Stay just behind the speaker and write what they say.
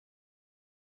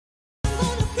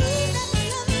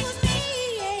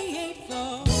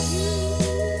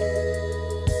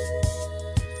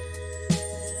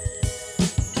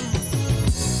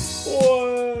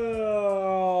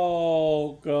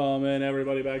welcoming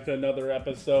everybody back to another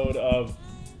episode of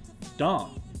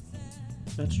Dom.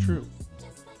 That's true.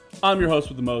 I'm your host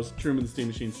with the most, Truman the Steam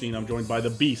Machine Steen. I'm joined by the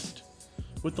beast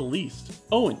with the least,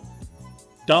 Owen.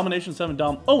 Domination 7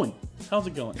 Dom. Owen, how's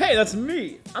it going? Hey, that's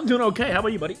me. I'm doing okay. How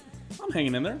about you, buddy? I'm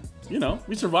hanging in there. You know,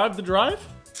 we survived the drive.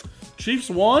 Chiefs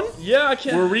won. Yeah, I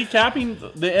can't. We're recapping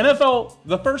the NFL,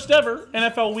 the first ever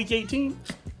NFL Week 18.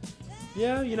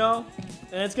 Yeah, you know,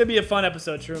 and it's going to be a fun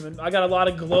episode, Truman. I got a lot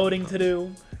of gloating to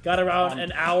do. Got around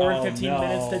an hour and 15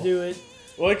 minutes to do it.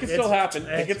 Well, it could still happen.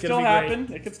 It could still happen.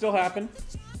 Great. It could still happen.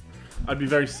 I'd be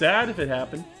very sad if it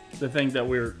happened. The thing that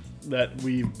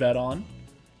we bet on,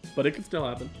 but it could still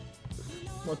happen.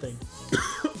 What thing?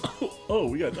 Oh,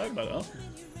 we gotta talk about it, huh?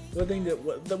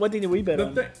 What thing did we bet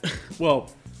on?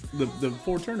 Well, the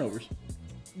 4 turnovers.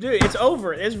 Dude, it's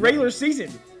over. It's regular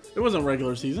season. It wasn't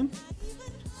regular season.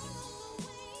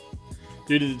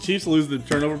 Dude, did the Chiefs lose the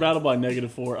turnover battle by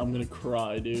 -4? I'm gonna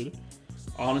cry, dude.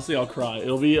 Honestly, I'll cry.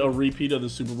 It'll be a repeat of the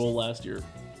Super Bowl last year.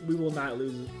 We will not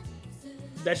lose it.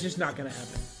 That's just not going to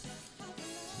happen.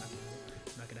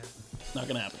 Not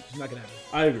gonna happen. It's not going to happen.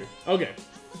 I agree. Okay.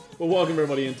 Well, welcome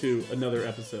everybody into another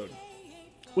episode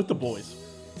with the boys.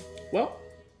 Well,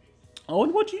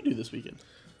 Owen, what'd you do this weekend?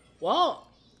 Well,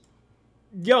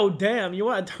 yo, damn, you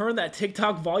want to turn that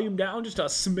TikTok volume down just a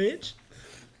smidge?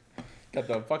 Got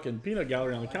the fucking peanut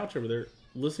gallery on the couch over there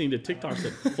listening to TikToks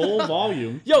at full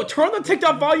volume. Yo, turn the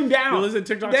TikTok volume down. You listen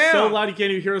to TikToks so loud you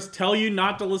can't even hear us tell you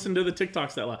not to listen to the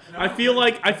TikToks that loud. No, I feel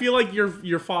like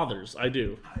your fathers. I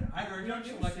do. I heard you. I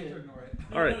like to ignore it.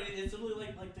 All right. No, it's literally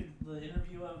like the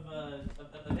interview of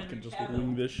Henry I can just Cavill.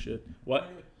 wing this shit. What?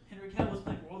 Henry Cavill was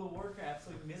playing World of Warcraft,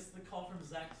 so he missed the call from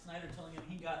Zack Snyder telling him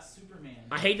he got Superman.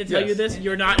 I hate to tell you this,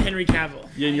 you're not Henry Cavill.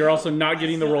 Yeah, and you're also not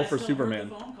getting the role for I still Superman.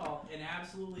 heard the phone call and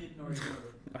absolutely ignored it.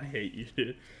 I hate you,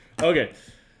 dude. Okay.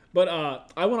 But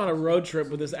I went on a road trip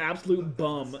with this absolute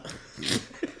bum.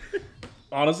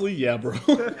 Honestly, yeah, bro.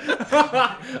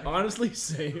 Honestly,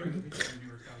 same.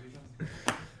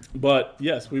 But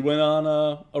yes, we went on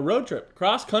a road trip,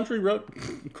 cross-country road.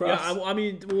 Yeah, I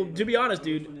mean, well, to be honest,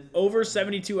 dude, over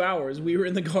 72 hours. We were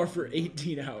in the car for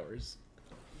 18 hours.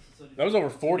 That was over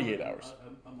 48 hours.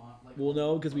 Well,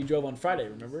 no, because we drove on Friday,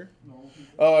 remember?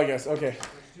 Oh, I guess. Okay.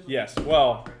 Yes.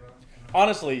 Well,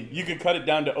 honestly, you could cut it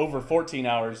down to over 14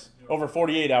 hours. Over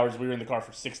 48 hours, we were in the car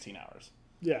for 16 hours.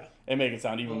 Yeah. And make it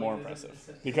sound even more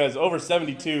impressive. Because over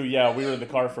 72, yeah, we were in the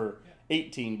car for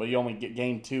 18, but you only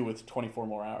gained 2 with 24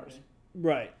 more hours.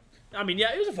 Right. I mean,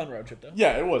 yeah, it was a fun road trip, though.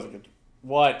 Yeah, it was a good.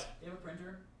 What? You have a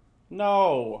printer?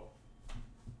 No.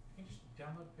 You can just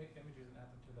download images and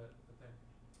add them to the thing.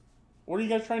 What are you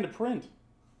guys trying to print?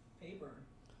 Paper.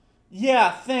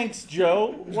 Yeah, thanks,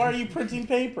 Joe. Why are you printing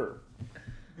paper?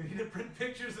 We need to print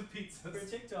pictures of pizzas. For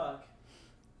TikTok.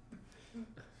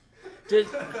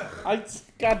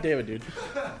 God damn it, dude.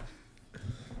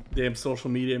 Damn social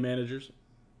media managers.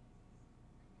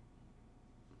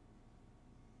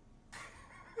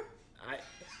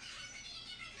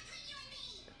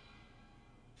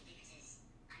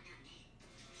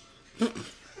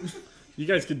 You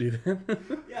guys could do that.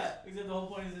 Yeah, except the whole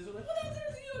point is we're like, what the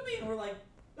hell is you and me? And we're like,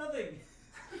 nothing.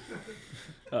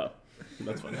 Oh,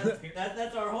 that's funny.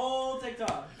 That's our whole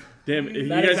TikTok. Damn, if you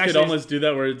That guys is could actually- almost do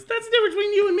that where it's, that's the difference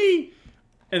between you and me.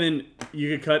 And then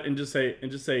you could cut and just say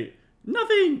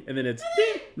nothing. And then it's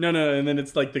ding. No, and then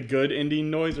it's like the good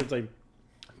ending noise where it's like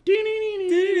ding, ding,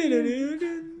 ding, ding,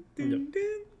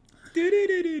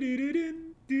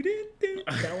 ding.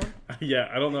 That one? Yeah,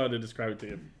 I don't know how to describe it to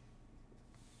you.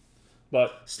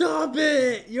 But Stop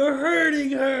it! You're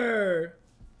hurting her!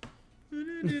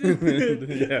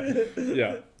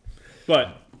 yeah.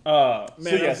 But so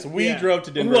yes, we drove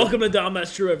to Denver. Welcome to Dom,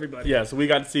 that's true, everybody. Yeah, so we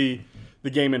got to see the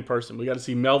game in person. We got to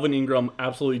see Melvin Ingram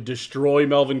absolutely destroy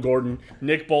Melvin Gordon.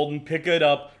 Nick Bolton pick it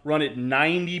up, run it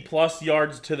 90+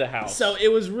 yards to the house. So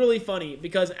it was really funny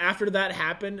because after that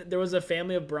happened, there was a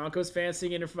family of Broncos fans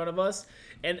sitting in front of us,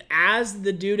 and as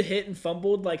the dude hit and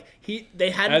fumbled, like they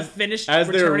hadn't finished as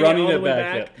they were returning running all the it way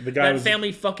back, back. yeah, the guy that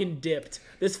family fucking dipped.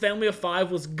 This family of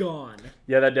 5 was gone.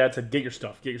 Yeah, that dad said, get your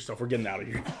stuff. We're getting out of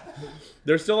here.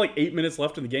 There's still like 8 minutes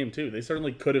left in the game, too. They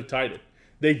certainly could have tied it.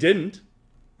 They didn't,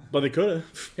 but they could have.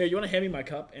 Here, you want to hand me my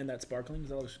cup and that sparkling?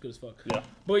 Because that looks good as fuck. Yeah.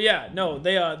 But yeah, no,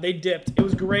 they dipped. It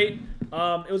was great.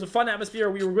 It was a fun atmosphere.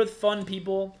 We were with fun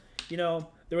people. You know,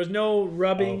 there was no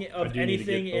rubbing of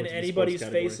anything in anybody's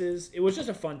faces. It was just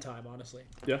a fun time, honestly.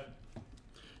 Yeah.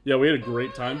 Yeah, we had a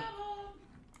great time.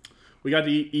 We got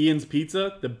to eat Ian's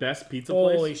Pizza, the best pizza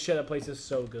place. Holy shit, that place is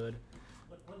so good.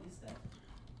 What is that?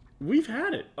 We've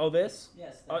had it. Oh, this?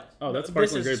 Yes, that. Oh, that's This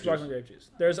sparkling is grape sparkling juice. grape juice.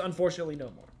 There's unfortunately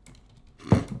no more. You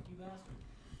bastard.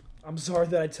 I'm sorry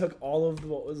that I took all of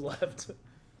what was left.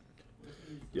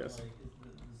 Yes. Like,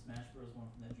 the Smash Bros. One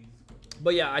from that Jesus Club.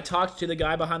 But yeah, I talked to the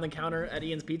guy behind the counter at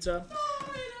Ian's Pizza.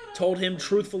 Told him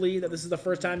truthfully that this is the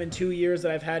first time in 2 years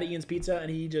that I've had Ian's Pizza, and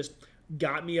he just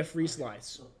got me a free slice,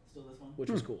 Still this one? which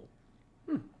was cool.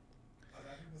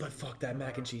 But fuck, that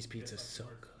mac and cheese pizza is so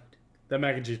good. That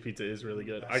mac and cheese pizza is really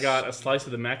good. I got a slice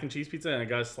of the mac and cheese pizza, and I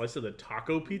got a slice of the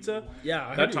taco pizza. Yeah, I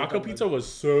heard That you were taco talking pizza about was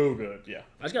so good. Yeah. it.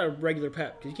 I just got a regular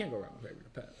pep because you can't go wrong with regular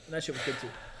pep. And that shit was good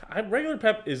too. Regular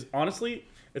pep is honestly,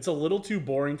 it's a little too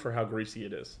boring for how greasy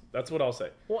it is. That's what I'll say.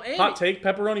 Well, and Hot take,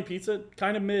 pepperoni pizza,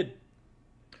 kind of mid.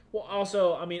 Well,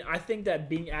 also, I mean, I think that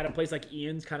being at a place like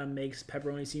Ian's kind of makes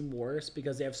pepperoni seem worse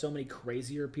because they have so many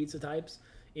crazier pizza types.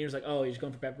 Ian's like, oh, you're just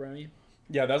going for pepperoni?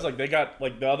 Yeah, that's like, they got,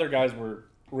 like, the other guys were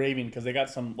raving because they got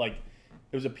some, like,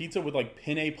 it was a pizza with, like,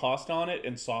 penne pasta on it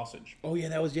and sausage. Oh, yeah,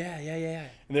 that was, yeah.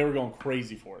 And they were going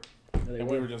crazy for it. They And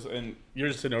were. we were just, and you're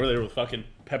just sitting over there with fucking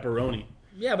pepperoni.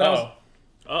 Yeah, but I was,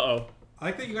 Uh-oh. I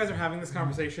like that you guys are having this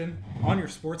conversation on your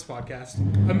sports podcast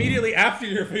immediately after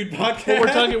your food podcast.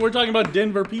 Well, we're talking about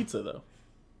Denver pizza, though.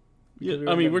 Yeah,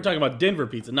 I mean, we're talking about Denver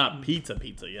pizza, not pizza,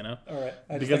 you know? All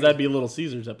right. Because that'd be a Little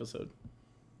Caesars episode.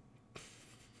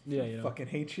 yeah, you know. fucking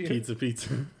hate you.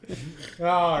 Pizza.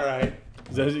 All right.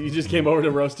 You just came over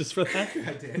to roast us for that?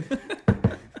 I did.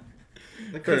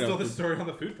 Like, Fair I told enough. the story on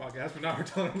the food podcast, but now we're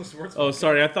telling on the sports Oh, podcast.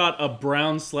 sorry. I thought a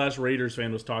Browns/Raiders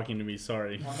fan was talking to me.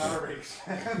 Sorry. I'm not a Raiders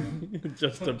fan.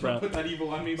 Just a Don't Brown. put that evil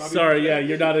on me, Bobby. Sorry, yeah,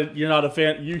 you're not a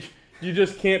fan. You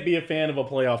just can't be a fan of a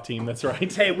playoff team. That's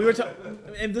right. Hey, we were talking,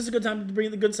 and this is a good time to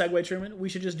bring the good segue, Truman. We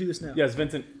should just do this now. Yes,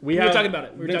 Vincent. We were talking about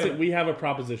it. Vincent, we have a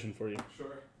proposition for you. Sure.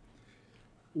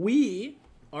 We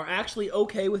are actually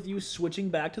okay with you switching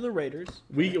back to the Raiders,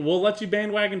 We'll let you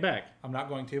bandwagon back. I'm not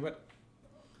going to, but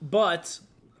but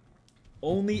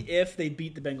only if they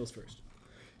beat the Bengals first.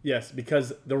 Yes,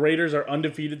 because the Raiders are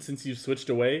undefeated since you've switched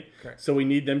away. Correct. So we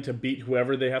need them to beat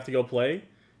whoever they have I play.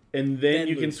 And then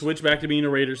you can lose. switch back to being a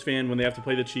Raiders fan when they have to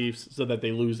play the Chiefs so that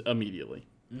they lose immediately.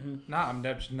 no, I'm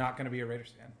just not going to be a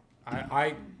Raiders fan.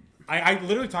 I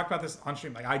literally talked about this on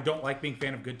stream. Like, I don't like being a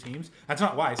fan of good teams. That's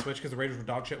not why I switched, because the Raiders were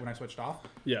dog shit when I switched off.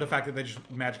 Yeah. The fact that they just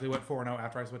magically went 4-0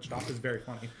 after I switched off is very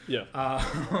funny. Yeah.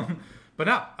 But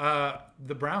no,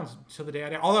 the Browns till the day I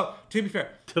die. Although, to be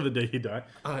fair, Till the day you die.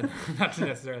 not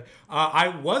necessarily. I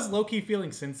was low-key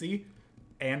feeling Cincy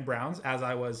and Browns as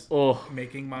I was Oh.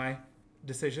 making my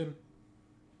decision.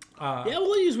 Yeah, we'll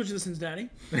let you switch to Cincinnati.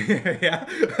 Yeah.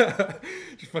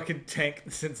 Just fucking tank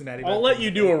Cincinnati. I'll let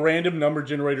you do a random number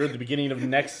generator at the beginning of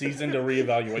next season to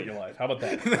reevaluate your life. How about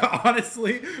that?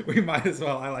 Honestly, we might as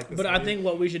well. I like this. But I idea. think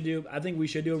what we should do, we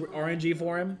should do RNG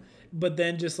for him, but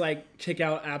then just like kick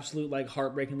out absolute like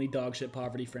heartbreakingly dog shit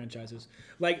poverty franchises.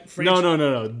 Like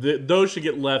No. Those should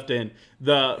get left in.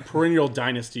 The perennial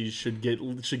dynasties should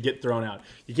get thrown out.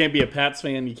 You can't be a Pats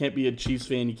fan. You can't be a Chiefs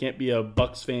fan. You can't be a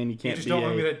Bucks fan. You You can't just be don't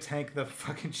want me a to tank the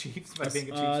fucking Chiefs by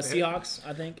being a Chiefs fan. Seahawks,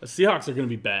 I think. the Seahawks are going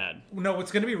to be bad. No,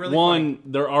 what's going to be really funny. One,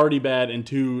 they're already bad, and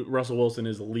two, Russell Wilson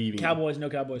is leaving. Cowboys, no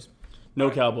Cowboys. No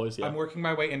Cowboys. Yeah. I'm working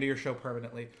my way into your show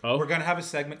permanently. Oh? We're going to have a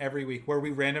segment every week where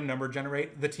we random number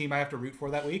generate the team I have to root for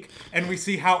that week, and we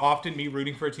see how often me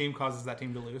rooting for a team causes that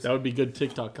team to lose. That would be good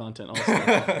TikTok content. Also,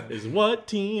 is what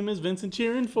team is Vincent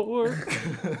cheering for?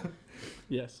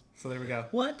 Yes. So there we go.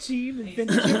 What team did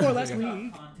Vincent cheer for last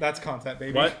week? That's content,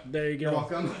 baby. What? There you You're go.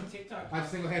 welcome. TikTok. I've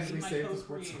single-handedly My saved the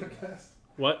sports co-creator. podcast.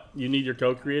 What? You need your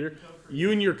co-creator.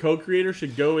 You and your co-creator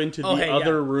should go into the Oh, hey,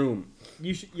 other yeah. room.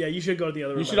 You should go to the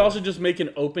other. You should also just make an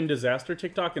open disaster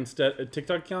TikTok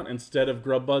account instead of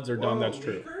Grub Buds or Dumb. That's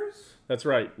true. That's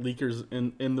right. Leakers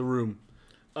in the room.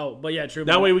 Oh, but yeah, true.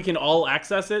 That way we can all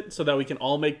access it, so that we can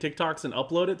all make TikToks and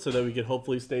upload it, so that we can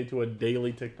hopefully stay to a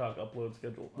daily TikTok upload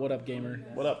schedule. What up, gamer?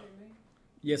 What up?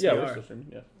 Yes, Yeah, we we're are. still streaming.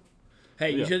 Yeah.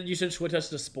 Hey, Yeah. you should switch us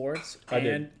to sports. I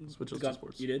did. and Switch us to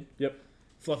sports. You did. Yep.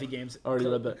 Fluffy games. Already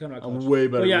read that. Come out I'm clutch. way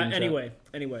better. But yeah. than chat.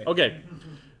 Anyway. Okay.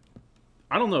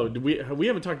 I don't know. We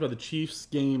haven't talked about the Chiefs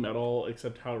game at all,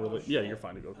 except how it related. Yeah, you're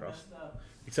fine to go across. Messed up.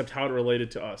 Except how it related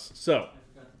to us. So I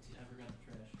forgot the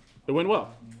trash. it went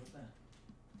well. What's that?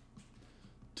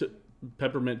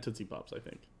 Peppermint Tootsie Pops, I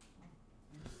think.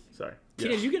 Sorry.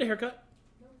 Tina, Yeah. did you get a haircut?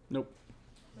 Nope.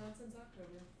 Not since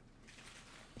October.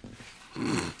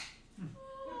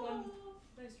 Good one.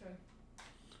 Nice try.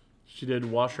 She did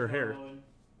wash her hair.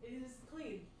 It is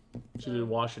clean. She did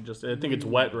wash it. I think it's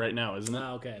wet right now, isn't it?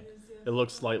 Ah, okay. It is, It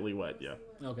looks slightly wet. Yeah.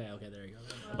 Okay. There you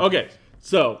go. Okay.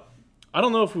 So I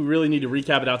don't know if we really need to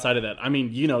recap it outside of that. I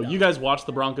mean, you guys watched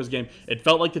the Broncos game. It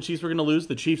felt like the Chiefs were going to lose.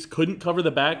 The Chiefs couldn't cover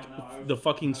the the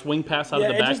fucking swing pass out of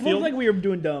the it just looked backfield. like we were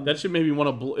doing dumb. That shit made me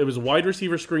want to. It was wide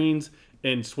receiver screens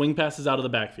and swing passes out of the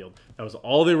backfield. That was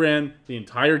all they ran the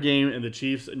entire game, and the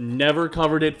Chiefs never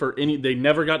covered it for any. They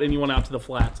never got anyone out to the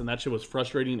flats, and that shit was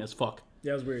frustrating as fuck.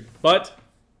 Yeah, it was weird. But,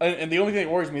 and the only thing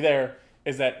that worries me there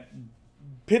is that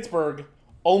Pittsburgh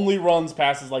only runs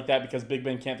passes like that because Big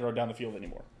Ben can't throw it down the field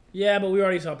anymore. Yeah, but we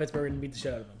already saw Pittsburgh and beat the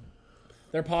shit out of them.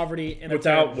 They're poverty and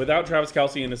Without Travis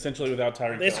Kelce and essentially without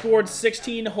Tyreek they Hill. scored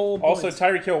 16 whole points. Also,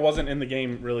 Tyreek Hill wasn't in the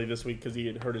game really this week because he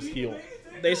had hurt his heel.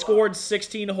 They scored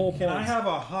 16 whole Can I points. have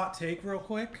a hot take real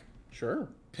quick? Sure.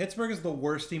 Pittsburgh is the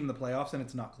worst team in the playoffs, and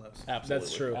it's not close. Absolutely.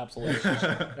 That's true.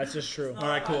 Absolutely. That's just true. All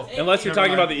right, cool. Unless you're Never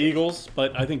talking mind. about the Eagles,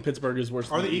 but I think Pittsburgh is worse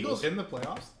Are than the Eagles in the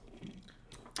playoffs?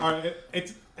 All right,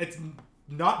 it's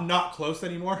not close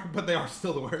anymore, but they are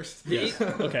still the worst. Yes.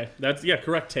 Okay. That's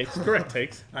correct takes. Correct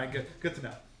takes. All right, good to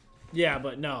know. Yeah,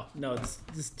 but no.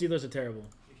 The Steelers are terrible.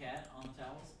 The cat on the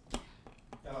towels.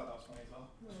 I thought that was funny as well.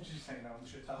 She's just hanging out with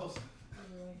the shit towels.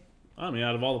 I mean,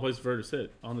 out of all the places for her to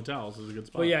sit, on the towels is a good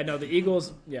spot. But yeah, no, the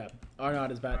Eagles, are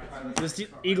not as bad. The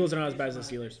Eagles are not as bad as the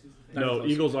Steelers. Not No, even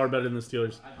close. Eagles are better than the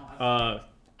Steelers.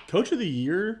 Coach of the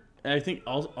Year, I think,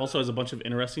 also has a bunch of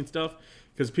interesting stuff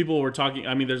because people were talking.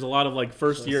 I mean, there's a lot of like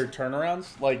first year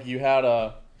turnarounds. Like you had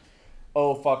I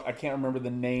can't remember the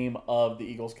name of the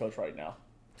Eagles coach right now.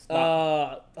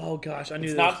 Oh gosh, I knew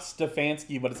It's this. not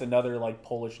Stefanski, but it's another like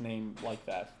Polish name like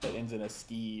that ends in a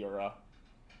ski or a.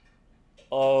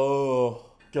 Oh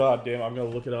god damn! I'm gonna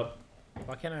look it up.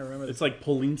 Why can't I remember this? It's like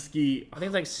Polinsky. I think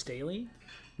it's like Staley.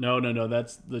 No,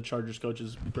 that's the Chargers coach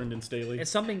is Brendan Staley.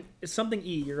 It's something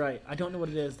E. You're right. I don't know what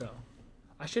it is though.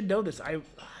 I should know this. I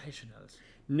should know this.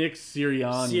 Nick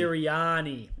Sirianni.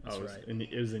 Sirianni. That's Oh, right. and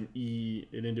it was an E.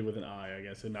 It ended with an I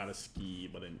guess, and not a ski,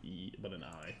 but an E, but an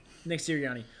I. Nick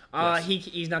Sirianni. Yes.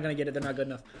 He's not gonna get it. They're not good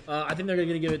enough. I think they're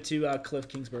gonna give it to Cliff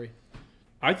Kingsbury.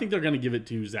 I think they're gonna give it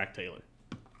to Zach Taylor.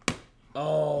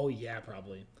 Oh yeah,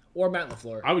 probably. Or Matt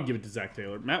LaFleur. I would give it to Zach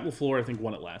Taylor. Matt LaFleur, I think,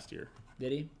 won it last year.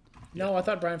 Did he? No, I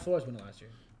thought Brian Flores won it last year.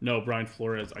 No, Brian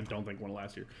Flores, I don't think won it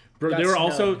last year. Got They were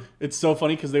also. snubbed. It's so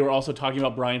funny because they were also talking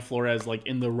about Brian Flores like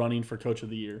in the running for Coach of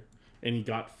the Year, and he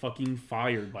got fucking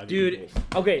fired by the Dude, Eagles.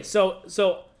 okay,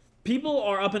 so people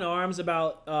are up in arms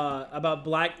about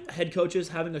black head coaches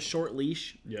having a short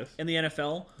leash Yes. in the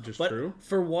NFL. Just but true.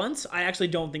 For once, I actually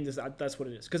don't think that's what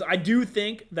it is. Because I do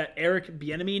think that Eric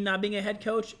Bieniemy not being a head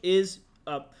coach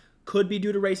could be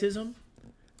due to racism,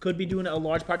 could be due in a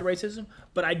large part to racism.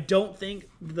 But I don't think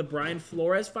the Brian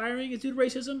Flores firing is due to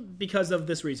racism because of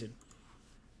this reason.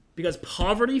 Because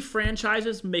poverty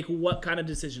franchises make what kind of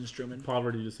decisions, Truman?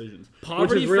 Poverty decisions.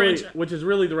 Poverty which is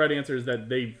really the right answer is that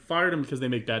they fired him because they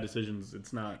make bad decisions.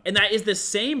 It's not. And that is the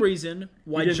same reason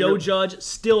why He didn't Joe really- Judge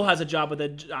still has a job with the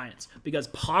Giants. Because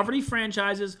poverty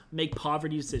franchises make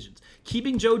poverty decisions.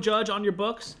 Keeping Joe Judge on your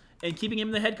books and keeping him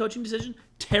in the head coaching decision,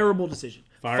 terrible decision.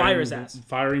 Fire his ass.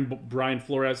 Firing Brian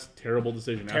Flores, terrible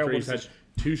decision. Terrible After he's decision.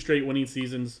 had 2 straight winning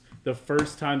seasons, the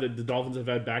first time that the Dolphins have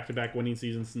had back-to-back winning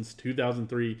seasons since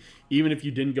 2003. Even if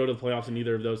you didn't go to the playoffs in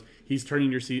either of those, he's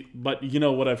turning your seat. But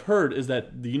what I've heard is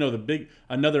that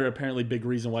another apparently big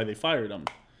reason why they fired him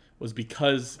was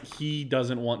because he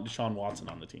doesn't want Deshaun Watson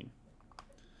on the team.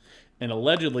 And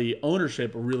allegedly,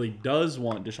 ownership really does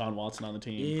want Deshaun Watson on the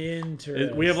team.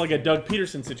 Interesting. We have like a Doug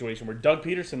Peterson situation where Doug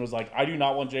Peterson was like, I do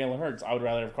not want Jalen Hurts. I would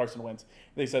rather have Carson Wentz.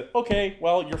 They said, okay,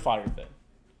 well, you're fired then.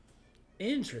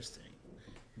 Interesting.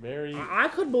 Very. I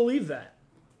could believe that.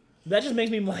 That just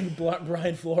makes me like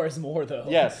Brian Flores more, though.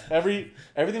 Yes,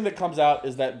 everything that comes out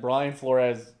is that Brian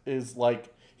Flores is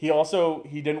like, he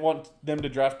didn't want them to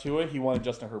draft Tua. He wanted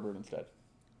Justin Herbert instead.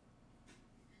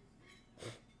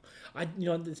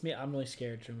 It's me. I'm really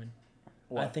scared, Truman.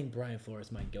 What? I think Brian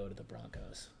Flores might go to the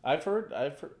Broncos. I've heard. I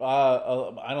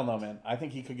don't know, man. I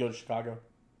think he could go to Chicago.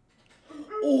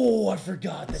 Oh, I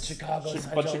forgot that Chicago.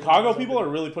 But Chicago people are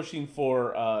really pushing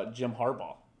for Jim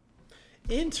Harbaugh.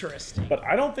 Interesting. But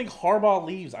I don't think Harbaugh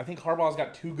leaves. I think Harbaugh's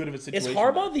got too good of a Is situation.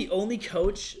 Harbaugh the only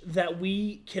coach that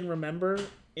we can remember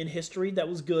in history that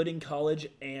was good in college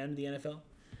and the NFL?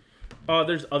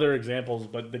 There's other examples,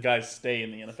 but the guys stay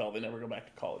in the NFL. They never go back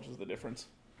to college is the difference.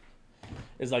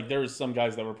 It's like there's some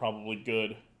guys that were probably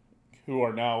good who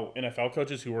are now NFL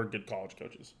coaches who were good college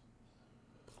coaches.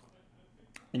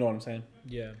 You know what I'm saying?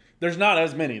 Yeah. There's not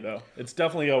as many, though. It's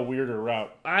definitely a weirder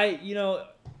route.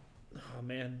 Oh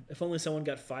man, if only someone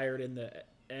got fired in the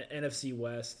NFC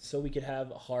West so we could have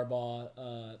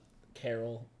Harbaugh,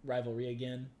 Carroll rivalry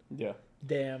again. Yeah.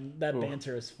 Damn, that Ooh.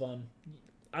 banter is fun.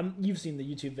 You've seen the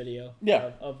YouTube video.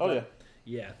 Yeah. Of Oh, yeah.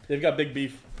 Yeah. They've got big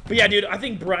beef. But yeah, dude, I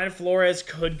think Brian Flores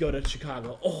could go to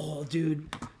Chicago. Oh, dude.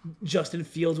 Justin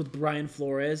Fields with Brian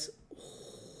Flores.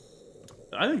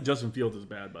 I think Justin Fields is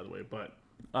bad, by the way, but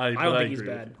I don't think he's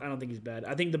agree with bad. you. I don't think he's bad.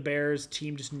 I think the Bears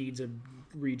team just needs a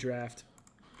redraft.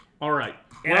 All right.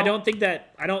 And Well, I don't think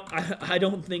that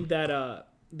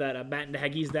that Matt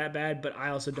Nagy's that bad, but I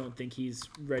also don't think he's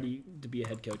ready to be a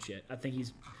head coach yet. I think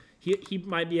he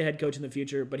might be a head coach in the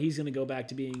future, but he's going to go back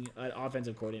to being an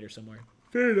offensive coordinator somewhere.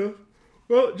 fair enough.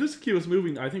 Well, just to keep us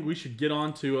moving, I think we should get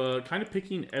on to kind of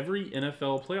picking every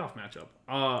NFL playoff matchup.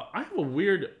 I'm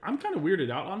kind of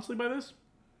weirded out, honestly, by this.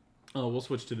 We'll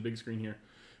switch to the big screen here.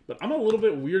 But I'm a little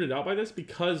bit weirded out by this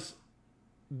because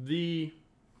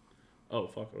oh,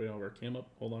 fuck. We have our cam up.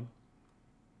 Hold on.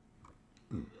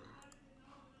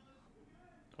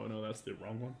 Oh, no, that's the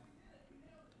wrong one.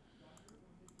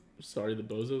 Sorry, the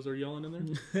bozos are yelling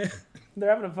in there. They're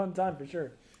having a fun time for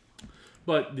sure.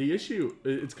 But the issue,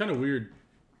 it's kind of weird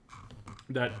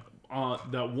that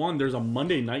there's a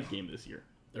Monday night game this year.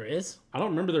 There is? I don't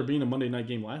remember there being a Monday night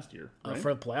game last year. Right?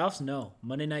 For the playoffs? No.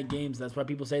 Monday night games. That's why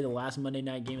people say the last Monday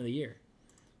night game of the year.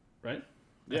 Right?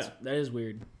 Yeah. That is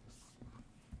weird.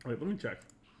 Wait, let me check.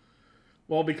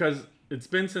 Well, because it's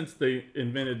been since they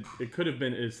invented, it could have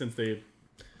been since they...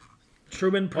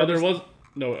 Truman Oh, there purposely, was...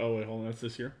 No, oh wait, hold on, that's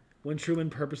this year. when Truman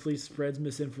purposely spreads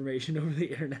misinformation over the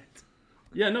internet.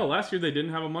 Yeah, no, last year they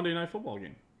didn't have a Monday night football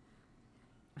game.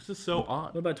 It's just so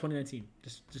odd. What about 2019?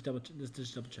 Just double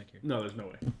check here. No, there's no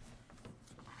way.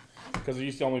 Because there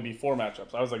used to only be 4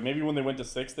 matchups. I was like, maybe when they went to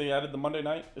 6, they added the Monday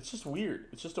night. It's just weird.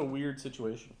 It's just a weird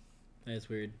situation. That is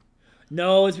weird.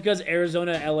 No, it's because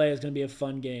Arizona LA is going to be a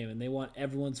fun game, and they want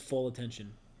everyone's full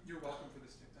attention. You're welcome for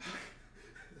this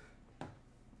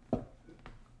TikTok.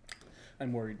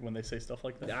 I'm worried when they say stuff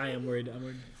like that. I am worried.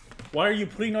 Why are you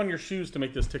putting on your shoes to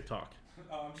make this TikTok?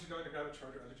 I'm just going to grab a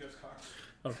charger out of Jeff's car.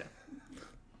 Okay.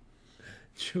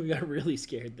 We got really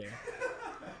scared there.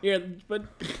 Yeah, but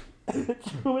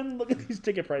Truman, look at these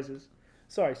ticket prices.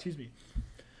 Sorry, excuse me.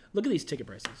 Look at these ticket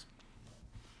prices.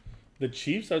 The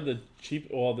Chiefs are the cheap.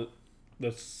 Well,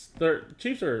 the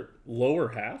Chiefs are lower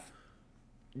half.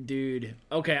 Dude.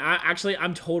 Okay,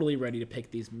 I'm totally ready to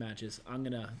pick these matches. I'm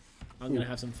gonna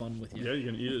have some fun with you. Yeah, you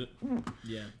can eat it.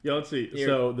 Yeah. Yeah, let's see. Here.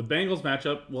 So the Bengals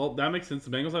matchup. Well, that makes sense. The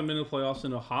Bengals haven't been in the playoffs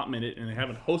in a hot minute, and they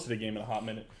haven't hosted a game in a hot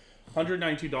minute.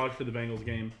 $192 for the Bengals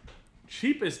game.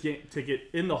 Cheapest ticket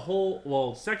in the whole.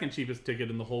 Well, second cheapest ticket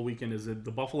in the whole weekend is the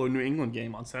Buffalo New England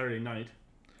game on Saturday night.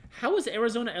 How is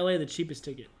Arizona LA the cheapest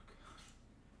ticket?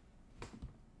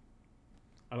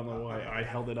 I don't know why I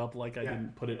held it up like I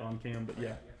didn't put it on cam, but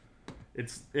yeah.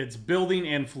 It's building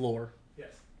and floor.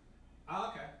 Yes. Oh,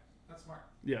 okay. That's smart.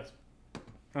 Yes.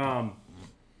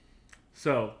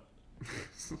 So,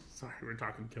 sorry, we're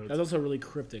talking codes. That's also really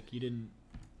cryptic. You didn't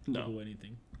No. Google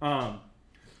anything.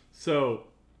 So,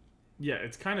 yeah,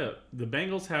 it's kind of the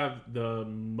Bengals have the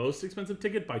most expensive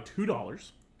ticket by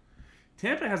 $2.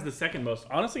 Tampa has the second most.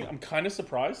 Honestly, I'm kind of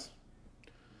surprised.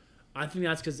 I think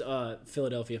that's because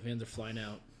Philadelphia fans are flying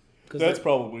out. That's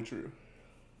probably true.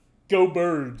 Go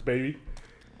Birds, baby.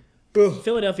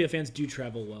 Philadelphia fans do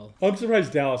travel well. I'm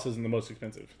surprised Dallas isn't the most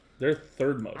expensive. They're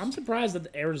third most. I'm surprised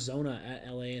that Arizona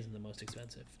at LA isn't the most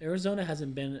expensive. Arizona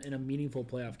hasn't been in a meaningful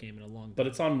playoff game in a long time. But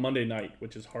it's on Monday night,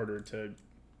 which is harder to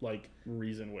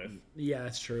reason with. Yeah,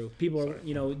 that's true. People are,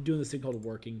 doing this thing called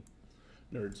working.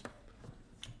 Nerds.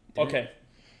 Okay.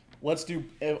 Let's do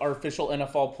our official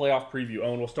NFL playoff preview.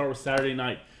 Owen, we'll start with Saturday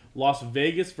night. Las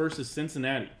Vegas versus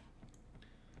Cincinnati.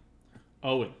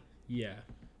 Owen, Yeah.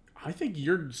 I think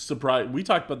you're surprised. We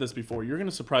talked about this before. You're going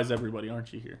to surprise everybody,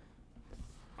 aren't you, here?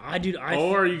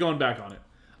 Or are you going back on it?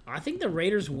 I think the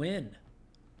Raiders win.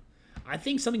 I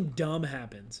think something dumb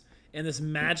happens in this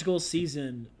magical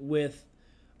season with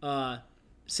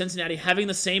Cincinnati having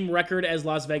the same record as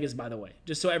Las Vegas, by the way,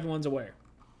 just so everyone's aware.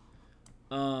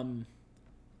 And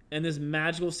this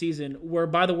magical season where,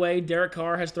 by the way, Derek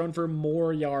Carr has thrown for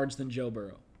more yards than Joe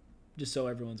Burrow, just so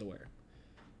everyone's aware.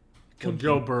 Well,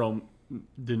 Joe Burrow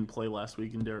didn't play last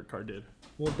week, and Derek Carr did.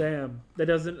 Well, damn, that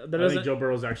doesn't I think Joe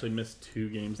Burrow's actually missed 2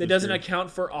 games. that doesn't account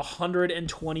for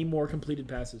 120 more completed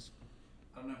passes.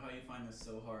 I don't know how you find this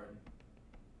so hard.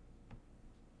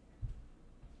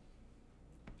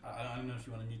 I don't know if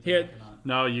you want to mute the Here. mic or not.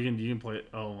 No, you can play it.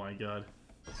 Oh my god.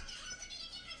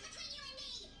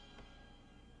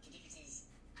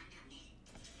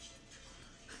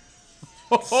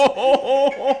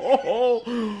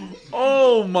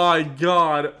 Oh my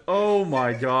god. Oh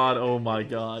my god. Oh my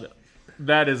god.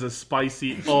 That is a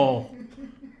spicy. Oh.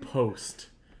 Post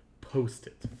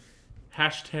it.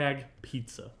 #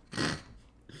 pizza.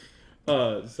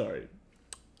 Sorry.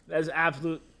 That's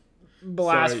absolute.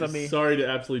 Blasphemy. Sorry to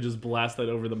absolutely just blast that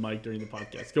over the mic during the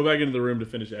podcast. Go back into the room to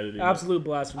finish editing. Absolute I don't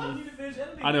blasphemy. need to finish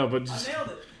editing. I know, but I just nailed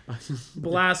it.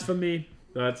 Blasphemy.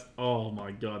 that's oh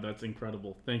my god, that's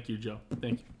incredible. Thank you, Joe.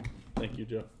 Thank you,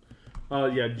 Joe.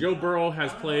 Yeah, Joe Burrow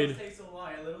has I don't know how played. this takes so long.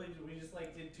 I literally we just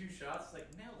like did 2 shots, like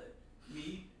nailed it.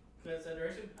 Me, that's that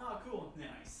direction. Oh, cool,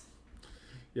 nice.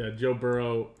 Yeah, Joe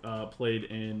Burrow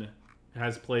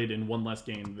has played in one less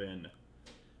game than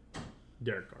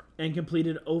Derek Carr. And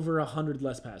completed over 100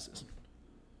 less passes.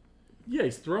 Yeah,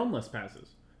 he's thrown less passes.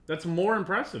 That's more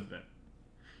impressive then.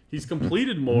 He's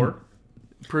completed more.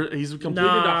 He's completed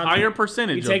a higher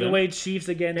percentage. You take of them, away Chiefs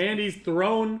against and he's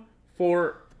thrown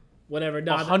for whatever.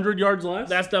 No, 100 yards less.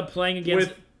 that's the playing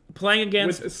against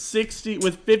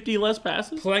with 50 less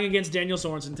passes. playing against Daniel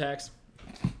Sorensen tax.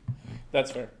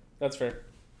 That's fair.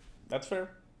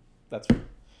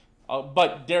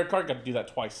 But Derek Carr got to do that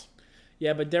twice.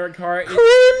 Yeah, but Derek Carr. Cringe.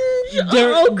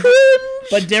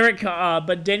 But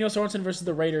but Daniel Sorensen versus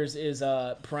the Raiders is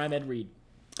prime Ed Reed.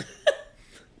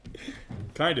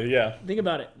 Kinda, yeah. Think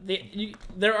about it.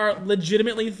 There are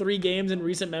legitimately 3 games in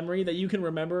recent memory that you can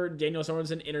remember Daniel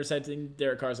Sorensen intercepting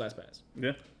Derek Carr's last pass.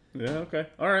 Yeah. Okay.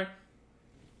 All right.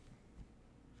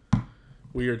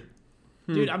 Weird.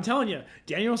 Dude, I'm telling you,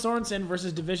 Daniel Sorensen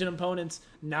versus division opponents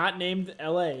not named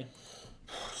LA.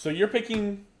 So you're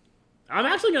picking. I'm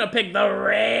actually gonna pick the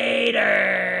Raiders.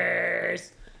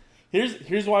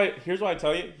 Here's why I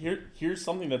tell you. Here's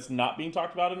something that's not being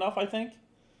talked about enough, I think.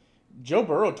 Joe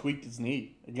Burrow tweaked his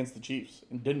knee against the Chiefs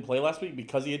and didn't play last week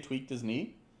because he had tweaked his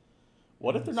knee.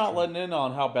 What if they're not letting in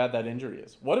on how bad that injury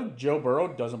is? What if Joe Burrow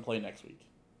doesn't play next week?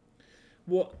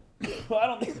 Well, I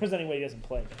don't think there's any way he doesn't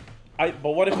play.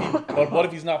 But what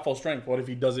if he's not full strength? What if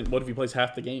he doesn't? What if he plays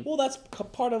half the game? Well, that's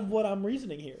part of what I'm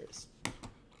reasoning here is.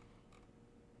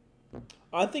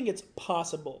 I think it's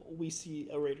possible we see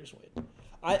a Raiders win.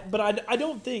 But I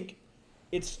don't think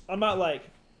it's. I'm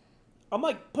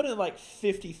putting it like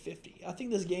 50-50. I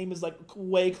think this game is like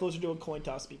way closer to a coin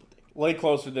toss than people think. Way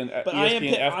closer than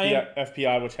ESPN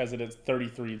FPI, which has it at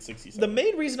 33-67. The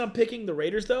main reason I'm picking the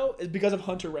Raiders, though, is because of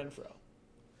Hunter Renfrow.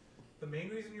 The main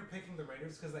reason you're picking the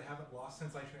Raiders is because they haven't lost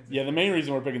since I transitioned. Yeah, the main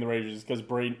reason we're picking the Raiders is because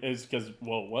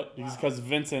because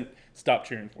Vincent stopped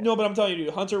cheering for him. No, but I'm telling you,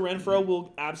 dude, Hunter Renfrow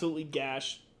will absolutely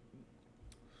gash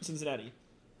Cincinnati.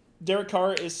 Derek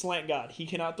Carr is slant god. He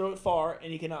cannot throw it far,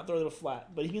 and he cannot throw it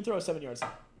flat, but he can throw it 7 yards.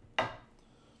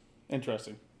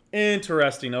 Interesting,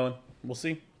 Owen. We'll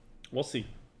see.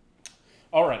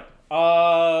 All right.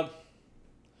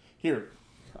 Here,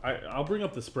 I'll bring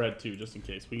up the spread too, just in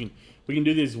case. We can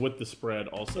do these with the spread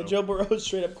also. So Joe Burrow is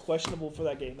straight up questionable for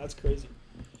that game. That's crazy.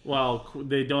 Well,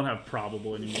 they don't have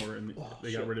probable anymore, and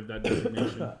they got rid of that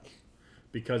designation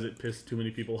because it pissed too many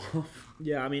people off.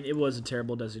 Yeah, I mean, it was a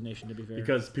terrible designation, to be fair.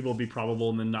 Because people will be probable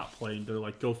and then not play. They're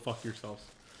like, go fuck yourselves.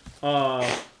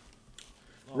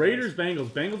 Raiders, Bengals.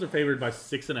 Bengals are favored by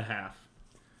 6.5.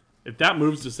 If that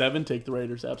moves to 7, take the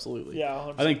Raiders, absolutely. Yeah,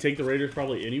 100%. I think take the Raiders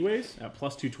probably anyways at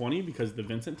plus 220 because of the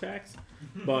Vincent tax.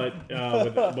 But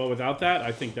without that,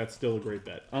 I think that's still a great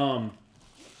bet.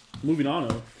 Moving on,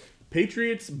 though.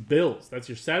 Patriots, Bills. That's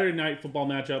your Saturday night football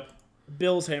matchup.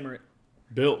 Bills hammer it.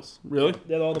 Bills. Really?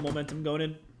 They have all the momentum going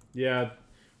in. Yeah.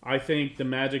 I think the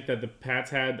magic that the Pats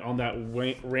had on that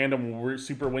random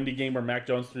super windy game where Mac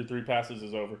Jones threw 3 passes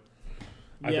is over.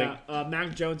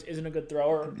 Mac Jones isn't a good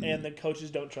thrower, and the coaches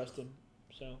don't trust him.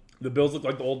 So the Bills look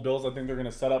like the old Bills. I think they're going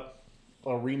to set up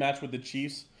a rematch with the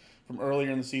Chiefs from earlier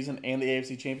in the season and the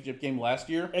AFC Championship game last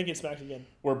year. And get smacked again.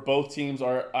 Where both teams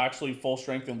are actually full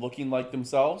strength and looking like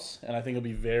themselves, and I think it'll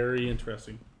be very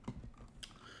interesting.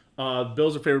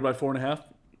 Bills are favored by 4.5.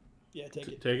 Yeah, take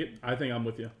it. Take it. I think I'm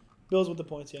with you. Bills with the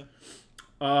points, yeah.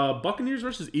 Buccaneers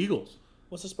versus Eagles.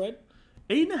 What's the spread?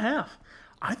 8.5.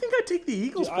 I think I'd take the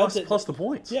Eagles plus the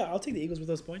points. Yeah, I'll take the Eagles with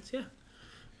those points, yeah.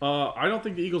 I don't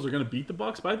think the Eagles are going to beat the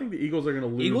Bucs, but I think the Eagles are going to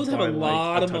lose Eagles have by a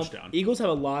lot of touchdown. Eagles have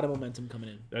a lot of momentum coming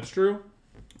in. That's true.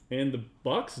 And the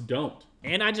Bucs don't.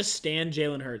 And I just stand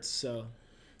Jalen Hurts, so.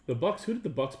 The Bucs, who did the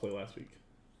Bucs play last week?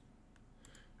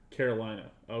 Carolina.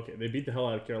 Okay, they beat the hell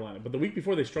out of Carolina. But the week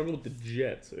before, they struggled with the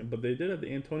Jets. But they did have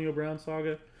the Antonio Brown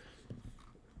saga.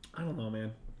 I don't know,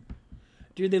 man.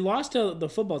 Dude, they lost to the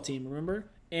football team, remember?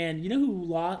 And you know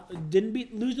who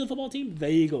didn't lose to the football team? The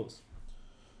Eagles.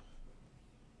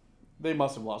 They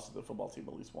must have lost to the football team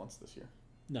at least once this year.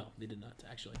 No, they did not,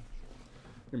 actually.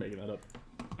 You're making that up.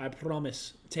 I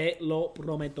promise. Te lo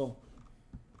prometo.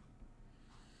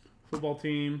 Football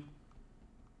team.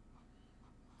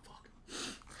 Fuck.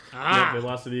 Ah. Yeah, they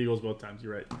lost to the Eagles both times.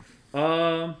 You're right.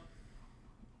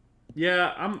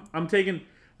 Yeah,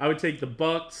 I would take the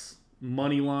Bucs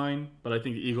money line, but I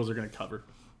think the Eagles are going to cover.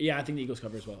 Yeah, I think the Eagles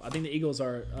cover as well. I think the Eagles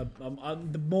are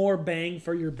the more bang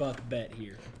for your buck bet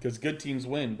here. Because good teams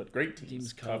win, but great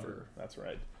teams cover. cover. That's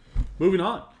right. Moving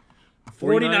on.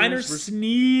 49ers versus-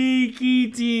 sneaky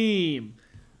team.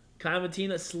 Kind of a team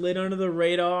that slid under the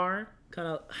radar. Kind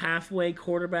of halfway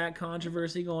quarterback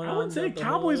controversy going on. I would say the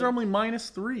Cowboys whole- are only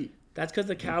 -3. That's because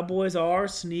the Cowboys are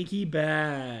sneaky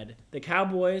bad. The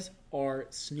Cowboys are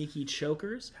sneaky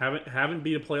chokers. Haven't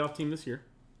beat a playoff team this year.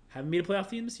 Haven't beat a playoff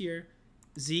team this year.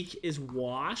 Zeke is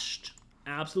washed.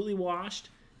 Absolutely washed.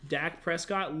 Dak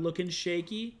Prescott looking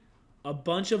shaky. A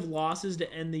bunch of losses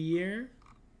to end the year.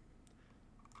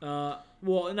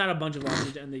 Well, not a bunch of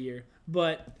losses to end the year,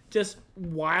 but just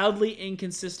wildly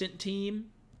inconsistent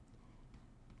team.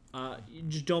 You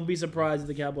just don't be surprised if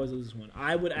the Cowboys lose this one.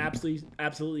 I would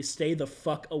absolutely stay the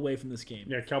fuck away from this game.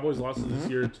 Yeah, Cowboys lost this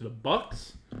year to the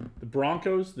Bucks, the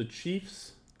Broncos, the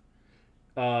Chiefs,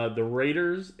 the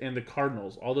Raiders, and the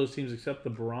Cardinals. All those teams except the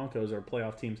Broncos are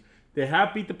playoff teams. They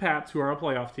have beat the Pats, who are a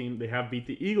playoff team. They have beat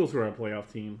the Eagles, who are a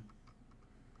playoff team.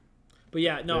 But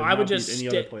yeah, no, They have I would not just beat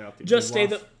any other playoff team. just They've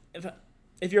stay lost.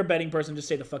 if you're a betting person, just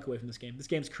stay the fuck away from this game. This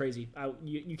game's crazy.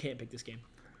 You can't pick this game.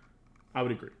 I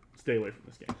would agree. Stay away from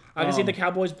this game. I can see the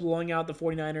Cowboys blowing out the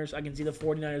 49ers. I can see the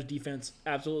 49ers defense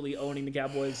absolutely owning the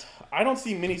Cowboys. I don't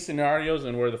see many scenarios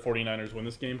in where the 49ers win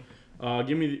this game.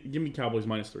 Give me Cowboys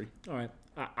 -3. All right.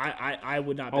 I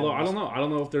would not bet Although on I this. don't know. I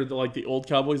don't know if they're like the old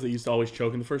Cowboys that used to always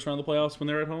choke in the first round of the playoffs when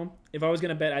they're at home. If I was going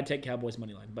to bet, I'd take Cowboys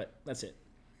money line, but that's it.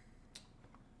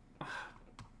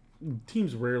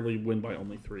 Teams rarely win by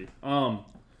only 3.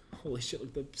 Holy shit,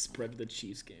 look at the spread of the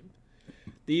Chiefs game.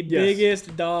 The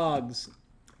biggest dogs.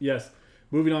 Yes.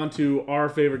 Moving on to our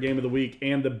favorite game of the week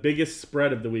and the biggest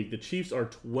spread of the week. The Chiefs are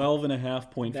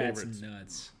 12.5-point That's favorites.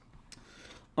 nuts.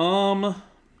 I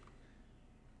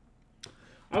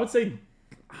would say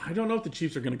I don't know if the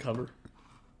Chiefs are going to cover.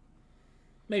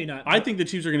 Maybe not. I think the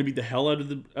Chiefs are going to beat the hell out of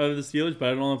the Steelers, but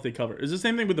I don't know if they cover. It's the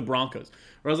same thing with the Broncos.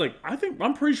 Where I was like,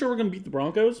 I'm pretty sure we're going to beat the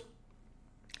Broncos,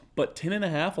 but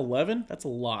 10.5, 11, that's a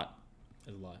lot.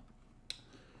 That's a lot.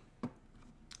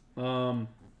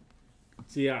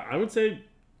 So yeah, I would say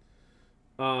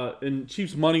in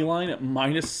Chiefs money line at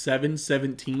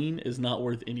 -717 is not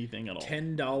worth anything at all.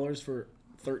 $10 for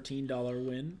 $13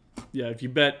 win. Yeah, if you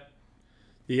bet,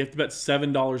 you have to bet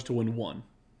 $7 to win $1.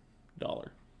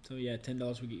 So yeah,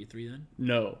 $10 would get you 3 then.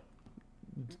 No,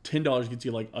 $10 gets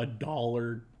you like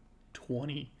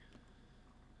 $1.20.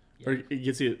 Yeah. Or it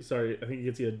gets you. Sorry, I think it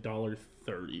gets you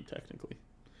 $1.30 technically.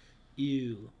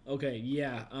 Ew. Okay,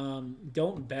 yeah.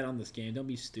 Don't bet on this game. Don't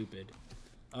be stupid.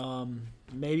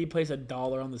 Maybe place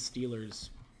 $1 on the Steelers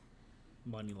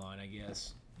money line, I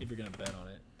guess, if you're gonna bet on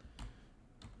it.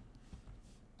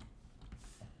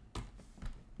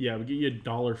 Yeah, we get you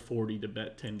 $1.40 to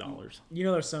bet $10 You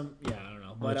know, there's some. Yeah, I don't know.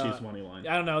 on But the Chiefs money line.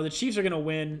 I don't know. The Chiefs are gonna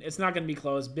win. It's not gonna be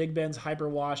close. Big Ben's hyper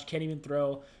washed. Can't even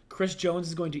throw. Chris Jones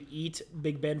is going to eat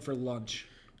Big Ben for lunch.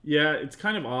 Yeah, it's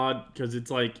kind of odd because it's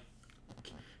like,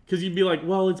 because you'd be like,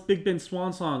 well, it's Big Ben's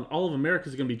swan song. All of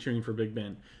America's gonna be cheering for Big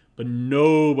Ben, but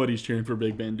nobody's cheering for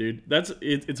Big Ben, dude.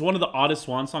 It's one of the oddest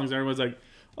swan songs. Everyone's like,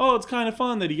 oh, it's kind of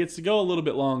fun that he gets to go a little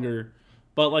bit longer,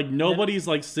 but like nobody's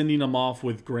like sending him off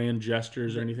with grand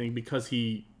gestures or anything because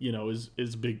he,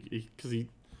 is big because he's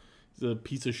a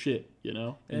piece of shit,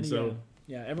 and so.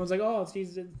 Yeah, everyone's like, "Oh,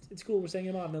 it's cool. We're saying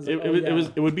him on." And I was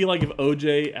like, It would be like if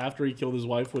OJ after he killed his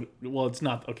wife would. Well, it's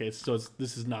not okay. So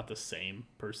this is not the same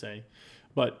per se,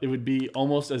 but it would be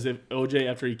almost as if OJ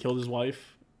after he killed his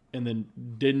wife and then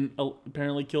didn't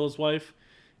apparently kill his wife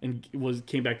and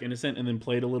came back innocent and then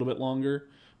played a little bit longer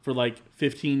for like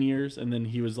 15 years and then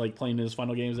he was like playing in his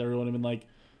final games. Everyone would have been like,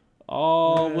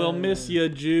 "Oh, we'll miss you,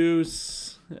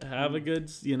 Juice. Have a good."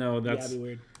 That's that'd be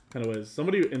weird. kind of what it is.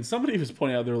 Somebody was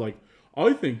pointing out, they're like,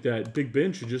 I think that Big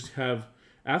Ben should just have,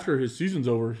 after his season's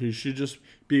over, he should just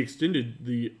be extended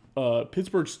the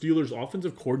Pittsburgh Steelers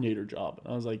offensive coordinator job.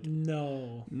 And I was like,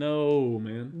 No,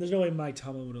 man. there's no way Mike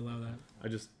Tomlin would allow that.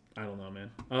 I don't know,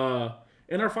 man.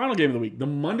 And our final game of the week, the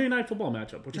Monday Night Football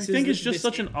matchup, which This I think is is just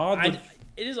such an odd.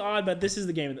 It is odd, but this is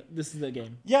the game. This is the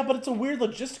game. Yeah, but it's a weird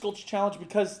logistical challenge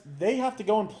because they have to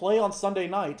go and play on Sunday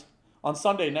night, on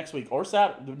Sunday next week, or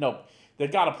Saturday. No, they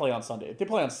got to play on Sunday. If they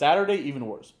play on Saturday, even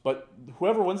worse. But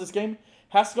whoever wins this game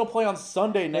has to go play on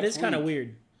Sunday next week. That is kind of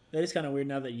weird. That is kind of weird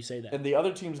now that you say that. And the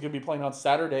other team's going to be playing on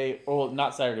Saturday, or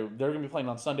not Saturday. They're going to be playing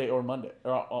on Sunday or Monday.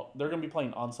 Or they're going to be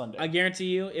playing on Sunday. I guarantee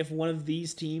you, if one of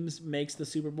these teams makes the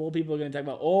Super Bowl, people are going to talk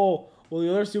about, oh, well, the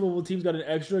other Super Bowl team's got an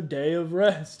extra day of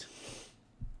rest.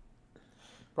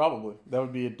 Probably. That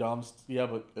would be a dumb... Yeah,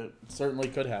 but it certainly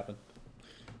could happen.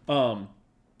 But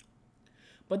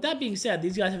But that being said,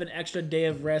 these guys have an extra day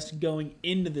of rest going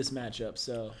into this matchup.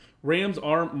 So Rams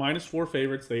are -4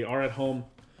 favorites. They are at home.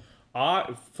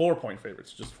 4-point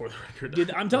favorites, just for the record.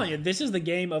 dude, I'm telling you, this is the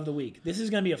game of the week. This is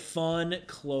going to be a fun,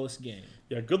 close game.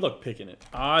 Yeah, good luck picking it.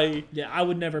 I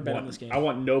would never bet on this game. I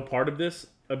want no part of this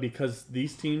because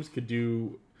these teams could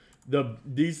do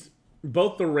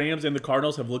both the Rams and the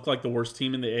Cardinals have looked like the worst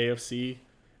team in the AFC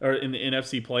or in the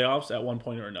NFC playoffs at one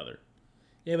point or another.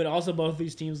 Yeah, but also both of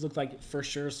these teams look like for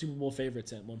sure Super Bowl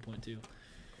favorites at one point too.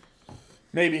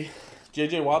 Maybe.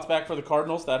 J.J. Watt's back for the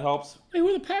Cardinals. That helps. Hey, who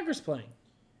are the Packers playing?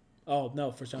 Oh,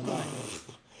 no, first time bye.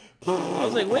 I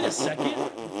was like, wait a second.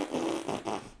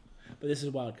 But this is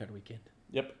wild card weekend.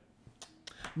 Yep.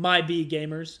 My B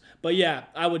gamers. But yeah,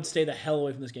 I would stay the hell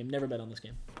away from this game. Never bet on this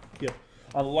game. Yep.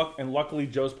 And luckily,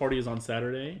 Joe's party is on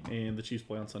Saturday, and the Chiefs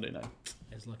play on Sunday night.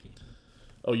 It's lucky.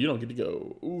 Oh, you don't get to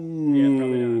go. Ooh. Yeah,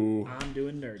 probably not. I'm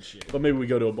doing nerd shit. But maybe we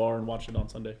go to a bar and watch it on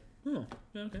Sunday. Oh,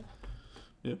 yeah, okay.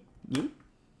 Yep.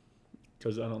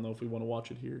 Because I don't know if we want to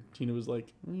watch it here. Tina was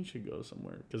like, "You should go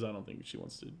somewhere," because I don't think she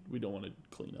wants to. We don't want to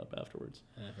clean up afterwards.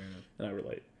 Fair enough. And I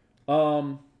relate.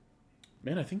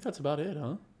 Man, I think that's about it,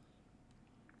 huh?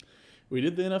 We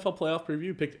did the NFL playoff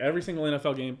preview. Picked every single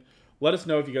NFL game. Let us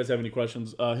know if you guys have any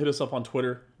questions. Hit us up on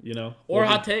Twitter. Or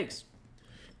hot takes.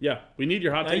 Yeah, we need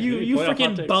your hot takes. You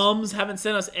freaking bums haven't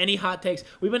sent us any hot takes.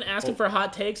 We've been asking for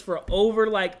hot takes for over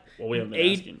like we haven't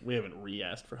been asking. We haven't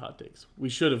re-asked for hot takes. We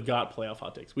should have got playoff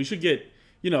hot takes. We should get,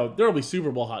 there will be Super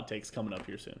Bowl hot takes coming up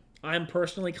here soon. I'm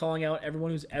personally calling out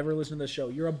everyone who's ever listened to the show.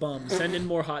 You're a bum. Send in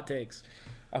more hot takes.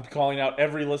 I'm calling out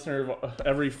every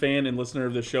fan and listener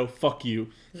of the show. Fuck you.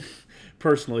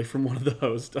 Personally, from one of the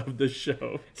hosts of the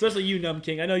show. Especially you, Numb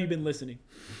King. I know you've been listening.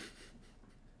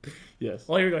 Yes.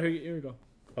 Oh, here we go. Here we go.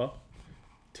 Oh,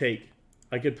 take.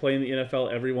 I could play in the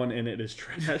NFL. Everyone in it is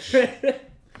trash.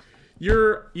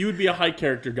 You would be a high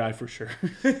character guy for sure.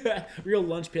 Real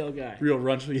lunch pail guy.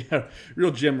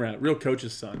 Real gym rat. Real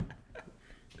coach's son.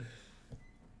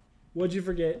 What'd you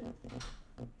forget?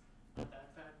 My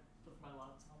backpack with my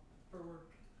laptop for work.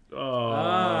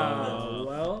 Oh.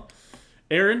 Well.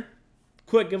 Aaron,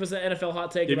 quick, give us an NFL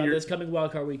hot take Give about your- this coming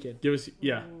wildcard weekend. give us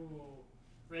Ooh,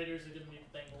 Raiders are gonna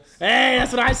beat the Bengals. Hey,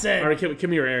 that's what I said. All right,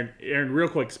 come here, Aaron. Aaron, real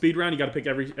quick, speed round. You got to pick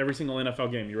every single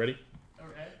NFL game. You ready?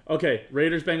 Okay. Okay,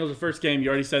 Raiders Bengals the first game. You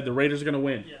already said the Raiders are going to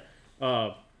win.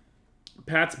 Yeah.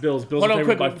 Pats Bills. Bills Hold are on,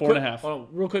 favored quick, by 4.5. Hold on,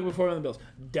 real quick before we on the Bills.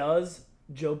 Does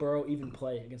Joe Burrow even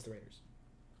play against the Raiders?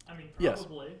 I mean, Yes.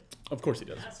 probably. Of course he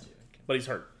does, Has to. but he's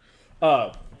hurt.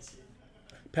 I see.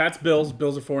 Pats Bills.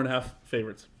 Bills are 4.5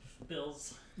 favorites.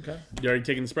 Bills. Okay. You already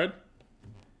taking the spread?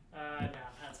 Nah,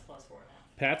 Pats plus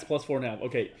 4.5. Pats plus 4.5.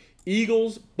 Okay.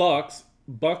 Eagles Bucks.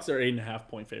 Bucks are 8.5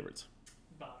 point favorites,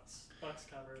 Bucks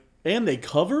covered. and they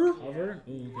cover. Cover?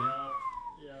 Ooh, okay.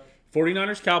 Yeah.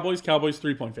 49ers Cowboys. Cowboys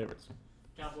 3-point favorites.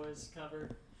 Cowboys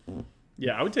covered.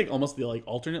 Yeah, I would take almost the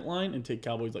alternate line and take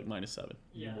Cowboys -7.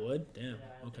 Yeah. You would? Damn.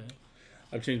 Yeah, Okay.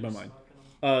 I've changed my mind. Smoking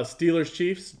 'em. Steelers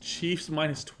Chiefs. Chiefs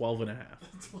 -12.5.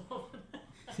 12.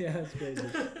 Yeah, that's crazy.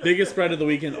 Biggest spread of the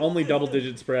weekend. Only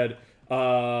double-digit spread.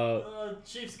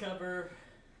 Chiefs cover.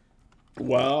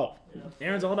 Wow. Yeah.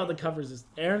 Aaron's all about the covers.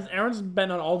 Aaron's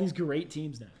been on all these great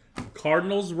teams now.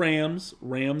 Cardinals Rams.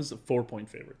 Rams 4-point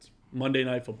favorites. Monday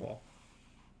Night Football.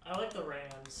 I like the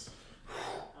Rams.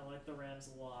 I like the Rams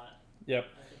a lot. Yep.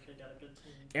 I think they got a good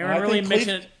team. Aaron I really think mixing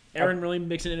Cliff- it. Aaron really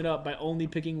mixing it up by only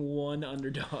picking one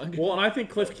underdog. Well, and I think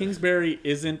Cliff Kingsbury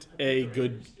isn't a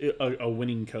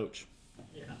winning coach.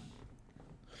 Yeah.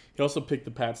 He also picked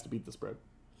the Pats to beat the spread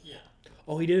Yeah.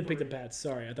 Oh, he did pick the Pats.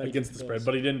 Sorry, I thought he against picked the Bills. spread,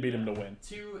 but he didn't beat him to win.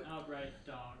 2 outright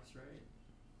dogs, right?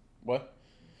 What?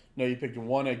 No, you picked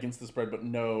one against the spread, but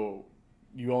no,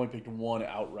 you only picked one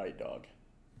outright dog.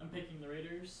 I'm picking the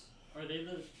Raiders. Are they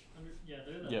the yeah,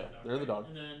 they're the Yeah, underdog, they're the right? dog.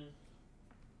 And then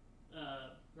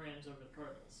Rams over the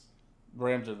Cardinals.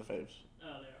 Rams are the faves.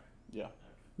 Oh, they are. Yeah.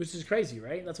 Which is crazy,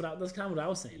 right? That's kind of what I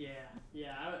was saying.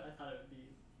 Yeah, I thought it would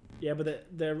be. Yeah, but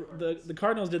the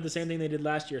Cardinals did the same thing they did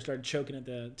last year. Started choking at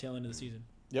the tail end of the season.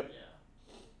 Yep.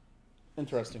 Yeah.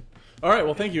 Interesting. All right.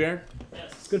 Well, thank you, Aaron.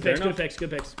 Yes. Good Fair picks. enough. Good picks. Good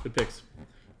picks. Good picks.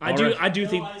 I All do. right. I do Go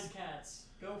think. Ice Cats.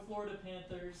 Go Florida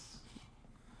Panthers.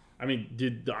 I mean,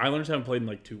 dude, the Islanders haven't played in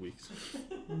like 2 weeks.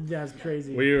 That's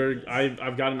crazy.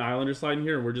 I've got an Islander slide in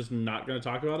here, and we're just not going to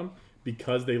talk about them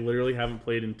because they literally haven't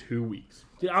played in 2 weeks.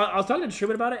 Dude, I was talking to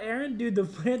Truman about it, Aaron. Dude, the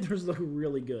Panthers look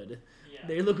really good. Yeah.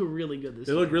 They look really good this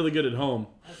They year. look really good at home,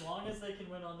 As long as they can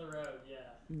win on the road, yeah.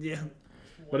 Yeah.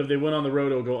 but if they win on the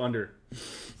road, it'll go under.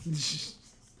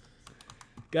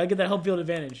 Gotta get that home field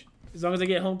advantage. As long as they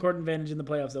get home court advantage in the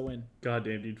playoffs, they'll win. God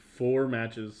damn, dude. 4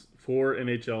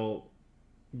 NHL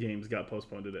games got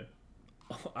postponed today.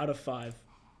 out of 5.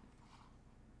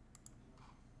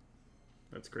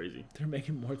 That's crazy. They're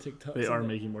making more TikToks. They are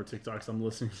making more TikToks. I'm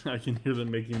listening. I can hear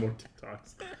them making more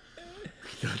TikToks.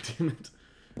 God damn it.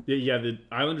 Yeah, the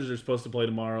Islanders are supposed to play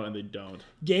tomorrow, and they don't.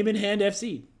 Game in hand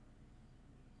FC.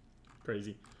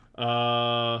 Crazy.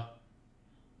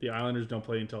 The Islanders don't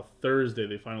play until Thursday.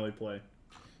 They finally play.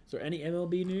 Is there any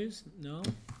MLB news? No?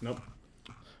 Nope.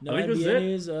 No I think NBA that's it.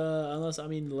 news, unless, the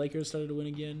Lakers started to win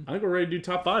again. I think we're ready to do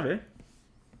top 5, eh?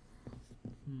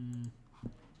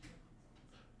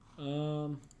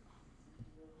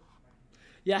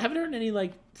 Yeah, I haven't heard any,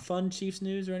 fun Chiefs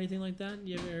news or anything like that.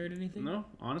 You ever heard anything? No,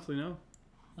 honestly, no.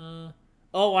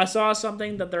 I saw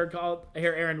something that they're called.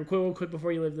 Here, Aaron, real quick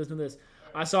before you listen to this.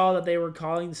 I saw that they were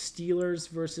calling the Steelers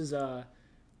versus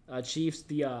Chiefs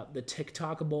the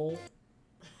TikTok Bowl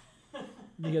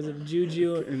because of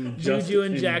Juju and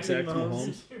Jackson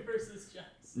Mahomes. versus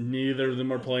Jackson. Neither of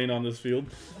them are playing on this field.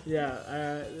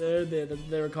 Yeah, they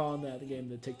were calling the game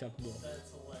the TikTok Bowl.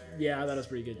 That's hilarious. Yeah, that was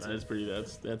pretty good too.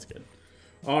 That's good.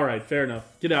 All right, fair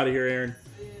enough. Get out of here, Aaron.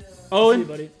 See Owen, you,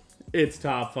 buddy. it's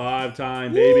top 5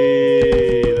 time,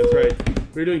 baby. That's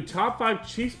right. We're doing top 5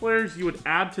 Chiefs players you would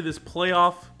add to this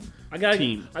playoff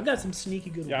team. I got some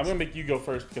sneaky good ones. Yeah, I'm gonna make you go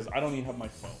first because I don't even have my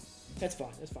phone. That's fine.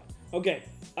 Okay,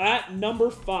 at number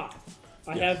 5,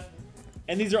 I have,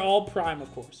 and these are all prime,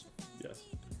 of course. Yes.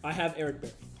 I have Eric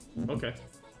Berry. Okay.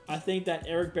 I think that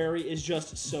Eric Berry is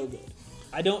just so good.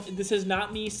 This is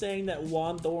not me saying that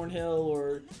Juan Thornhill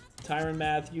or Tyrann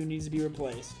Mathieu needs to be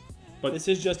replaced. But This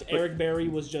is just Eric Berry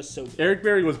was just so good. Eric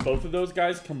Berry was both of those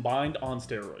guys combined on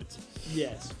steroids.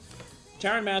 Yes.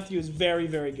 Tyrann Mathieu is very,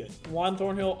 very good. Juan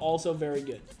Thornhill also very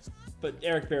good. But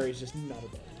Eric Berry is just not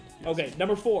above it. Okay,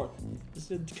 number 4.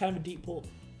 This is kind of a deep pull.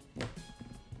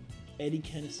 Eddie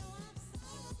Kennison.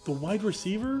 The wide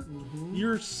receiver?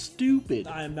 You're stupid.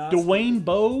 I am not Dwayne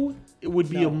Bowe would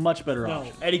be No. a much better No,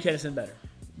 option. Eddie Kennison better.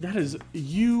 That is,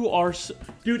 you are,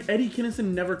 dude. Eddie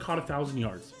Kinnison never caught 1,000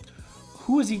 yards.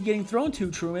 Who is he getting thrown to,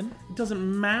 Truman? It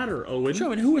doesn't matter, Owen.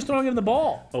 Truman, who was throwing him the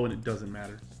ball? Owen, it doesn't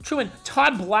matter. Truman,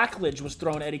 Todd Blackledge was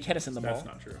throwing Eddie Kennison the That's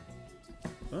ball. not true.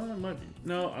 Oh, it might be.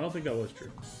 No, I don't think that was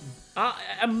true.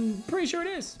 I'm pretty sure it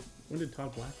is. When did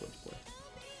Todd Blackledge play?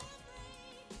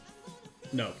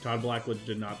 No, Todd Blackledge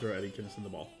did not throw Eddie Kinnison the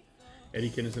ball. Eddie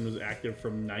Kinnison was active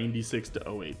from 96 to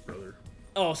 08, brother.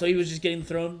 Oh, so he was just getting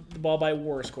thrown the ball by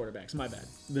worse quarterbacks. My bad.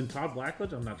 Then Todd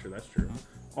Blackledge? I'm not sure that's true.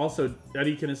 Also,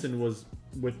 Eddie Kinnison was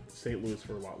with St. Louis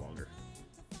for a lot longer.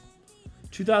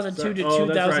 2002 to Oh,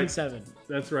 that's right. 2007.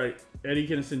 That's right. Eddie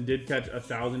Kinnison did catch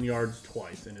 1,000 yards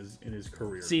twice in his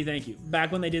career. See, thank you.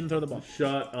 Back when they didn't throw the ball.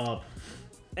 Shut up.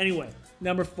 Anyway,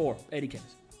 number 4, Eddie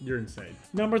Kennison. You're insane.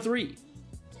 Number 3,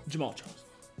 Jamal Charles.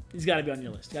 He's got to be on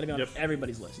your list. Got to be on Yep.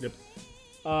 everybody's list. Yep.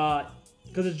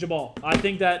 Because it's Jamal. I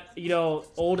think that,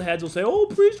 old heads will say, oh,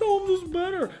 Priest Holmes is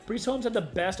better. Priest Holmes had the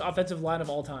best offensive line of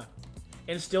all time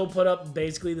and still put up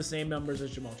basically the same numbers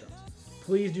as Jamal Charles.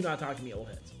 Please do not talk to me, old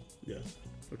heads. Yes.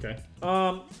 Okay.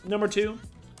 Number 2,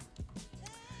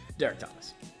 Derek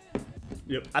Thomas.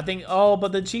 Yep. I think, but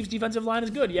the Chiefs' defensive line is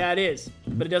good. Yeah, it is.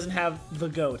 But it doesn't have the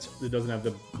GOAT. It doesn't have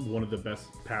one of the best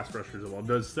pass rushers of all.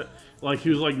 He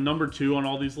was like number 2 on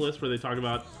all these lists where they talk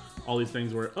about all these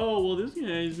things where, this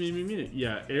he's me.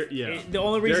 Yeah. The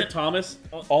only reason Derek Thomas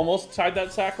almost tied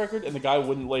that sack record, and the guy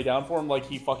wouldn't lay down for him like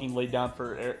he fucking laid down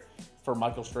for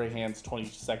Michael Strahan's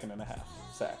 22nd and a half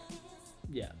sack.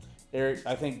 Yeah.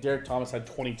 I think Derek Thomas had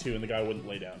 22, and the guy wouldn't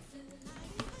lay down.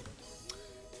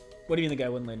 What do you mean the guy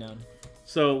wouldn't lay down?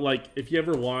 So, if you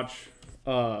ever watch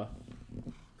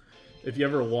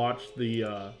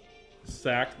the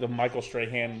sack, the Michael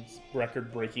Strahan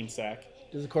record-breaking sack.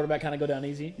 Does the quarterback kind of go down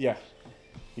easy? Yeah,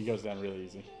 he goes down really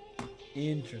easy.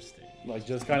 Interesting.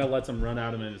 Just kind of lets him run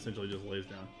at him and essentially just lays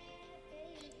down.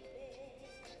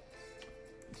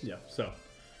 Yeah, so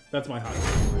that's my hot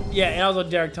take. Yeah, and also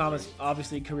Derek Thomas,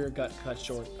 obviously career got cut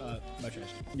short by tragedy.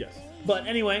 Yes. But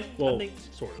anyway, Well,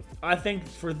 sort of. I think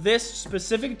for this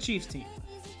specific Chiefs team,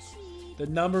 the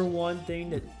number one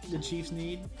thing that the Chiefs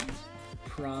need,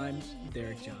 prime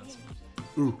Derek Johnson.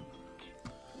 Ooh.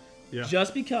 Yeah.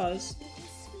 Just because,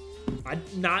 I'm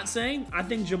not saying I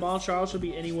think Jamal Charles should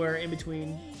be anywhere in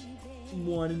between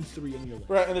 1 and 3 in your list.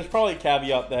 Right, and there's probably a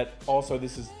caveat that also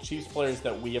this is Chiefs players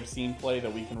that we have seen play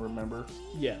that we can remember.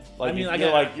 Yeah.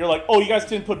 You're like, oh, you guys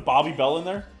didn't put Bobby Bell in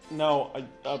there? No,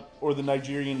 or the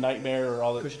Nigerian Nightmare or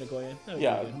all that. Christian Okoye. No,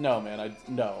 Yeah, no, man,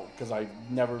 because I've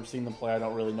never seen them play. I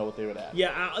don't really know what they would add.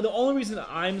 Yeah, the only reason that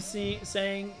I'm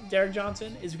saying Derek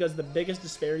Johnson is because the biggest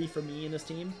disparity for me in this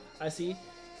team I see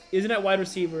isn't at wide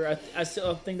receiver. I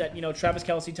still think that, Travis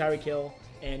Kelce, Tyreek Hill,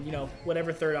 and,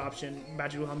 whatever third option,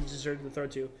 Patrick Mahomes deserves to throw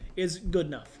to, is good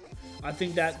enough. I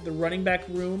think that the running back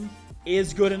room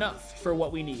is good enough for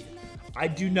what we need. I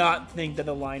do not think that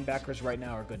the linebackers right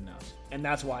now are good enough. And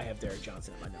that's why I have Derek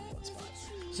Johnson at my number 1 spot.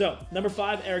 So, number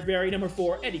 5, Eric Berry. Number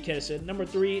 4, Eddie Kinnison. Number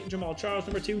 3, Jamal Charles.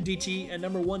 Number 2, DT. And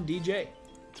number 1, DJ.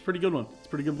 It's a pretty good one. It's a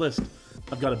pretty good list.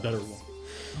 I've got a better one.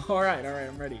 All right,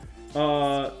 I'm ready.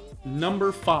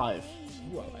 Number 5.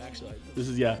 Well, actually, This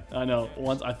is, I know.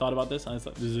 Once I thought about this, I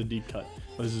thought this is a deep cut.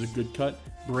 But this is a good cut.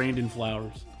 Brandon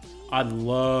Flowers. I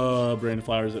love Brandon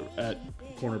Flowers at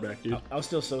cornerback, dude. I was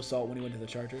still so salt when he went to the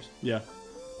Chargers. Yeah.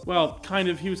 Well, kind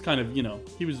of. He was kind of,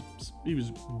 he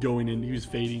was going in. He was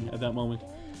fading at that moment.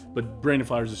 But Brandon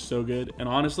Flowers is so good. And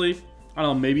honestly, I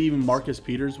don't know, maybe even Marcus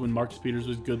Peters when Marcus Peters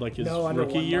was good, like his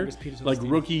rookie year.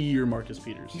 Rookie year Marcus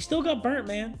Peters. He still got burnt,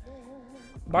 man.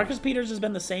 Marcus Peters has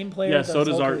been the same player. Yeah, so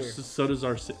does our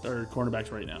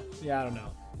cornerbacks right now. Yeah, I don't know.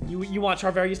 You want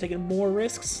Charvarius taking more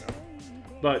risks?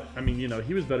 But I mean,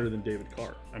 he was better than David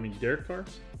Carr. I mean, Derek Carr.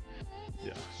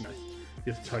 Yeah, nice.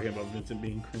 He's talking about Vincent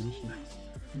being cringe.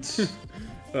 Nice.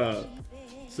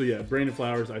 So yeah, Brandon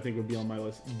Flowers I think would be on my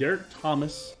list. Derek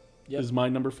Thomas is my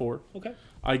number 4. Okay.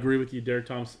 I agree with you, Derek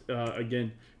Thomas.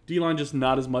 Again, D-line just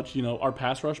not as much. Our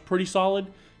pass rush pretty solid.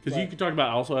 Because you could talk about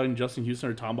also adding Justin Houston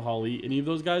or Tom Bahali. Any of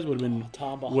those guys would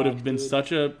have been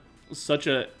such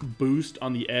a boost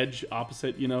on the edge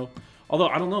opposite. Although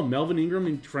I don't know, Melvin Ingram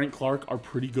and Frank Clark are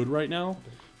pretty good right now,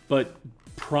 but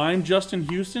prime Justin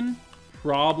Houston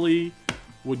probably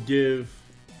would give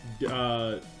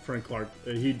Frank Clark.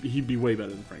 He'd be way better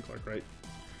than Frank Clark, right?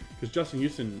 Because Justin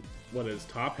Houston, at his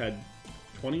top had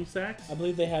 20 sacks. I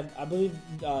believe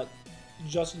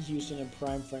Justin Houston and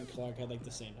prime Frank Clark had like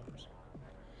the same numbers.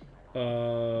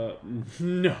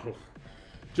 No.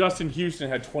 Justin Houston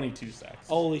had 22 sacks.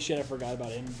 Holy shit, I forgot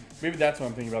about him. Maybe that's what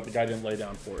I'm thinking about. The guy didn't lay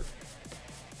down for it.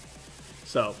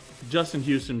 So, Justin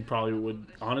Houston probably would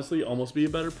honestly almost be a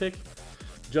better pick.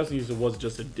 Justin Houston was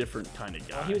just a different kind of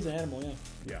guy. He was an animal,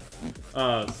 yeah.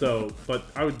 Yeah. But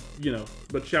I would,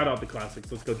 but shout out the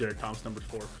classics. Let's go Derek Thomas, number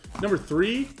 4. Number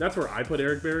 3, that's where I put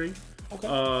Eric Berry.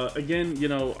 Okay. Again,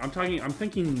 I'm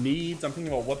thinking needs. I'm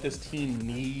thinking about what this team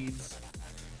needs.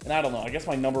 And I don't know. I guess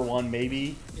my number 1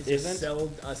 maybe isn't. Sell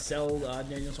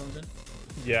Daniel Sorensen?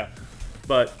 Yeah.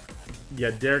 But,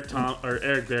 yeah,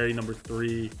 Eric Berry, number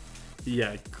 3.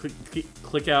 Yeah,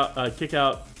 kick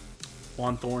out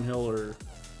Juan Thornhill or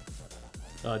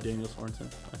Daniel Sorensen,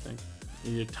 I think.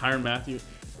 Tyrann Mathieu.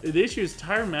 The issue is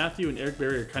Tyrann Mathieu and Eric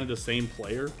Berry are kind of the same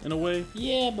player in a way.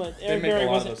 Yeah, but Eric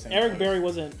Berry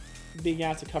wasn't being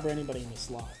asked to cover anybody in the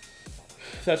slot.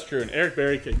 That's true, and Eric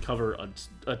Berry can cover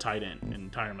a tight end,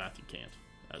 and Tyrann Mathieu can't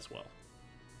as well.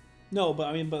 No,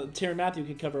 but Tyrann Mathieu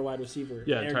can cover a wide receiver.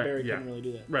 Yeah, Eric Berry couldn't really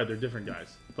do that. Right, they're different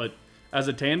guys, but as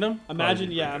a tandem,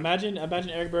 imagine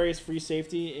Eric Berry's free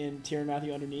safety and Tyrann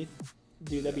Mathieu underneath.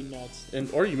 Dude, that'd be nuts.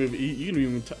 Or you can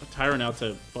even Tyrann out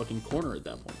to fucking corner at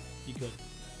that point. You could,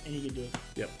 and he could do it.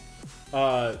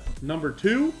 Yep. Number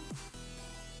 2,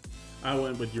 I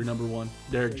went with your number 1,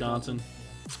 Derek Johnson.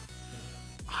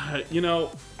 I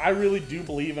really do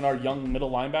believe in our young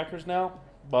middle linebackers now,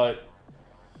 but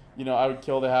I would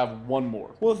kill to have one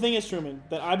more. Well, the thing is, Truman,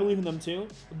 that I believe in them too,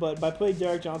 but by putting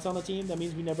Derek Johnson on the team, that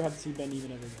means we never have to see Ben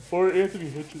even ever again. Or Anthony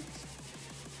Hitchens.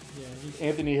 Yeah,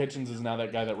 Anthony Hitchens is now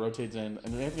that guy that rotates in,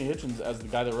 and Anthony Hitchens as the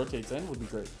guy that rotates in would be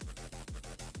great.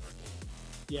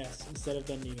 Yes, instead of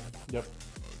Ben Negan. Yep.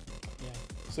 Yeah.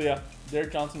 So yeah,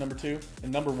 Derek Johnson, number 2,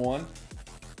 and number 1,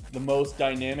 the most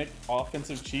dynamic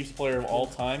offensive Chiefs player of all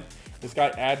time. This guy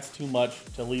adds too much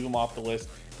to leave him off the list,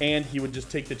 and he would just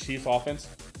take the Chiefs offense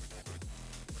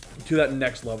to that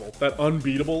next level, that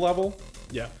unbeatable level.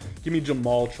 Yeah, give me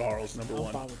Jamal Charles, number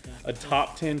 1. A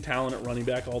top 10 talent at running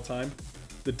back all time,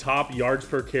 the top yards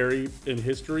per carry in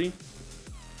history,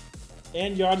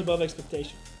 and yards above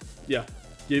expectation. Yeah,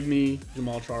 give me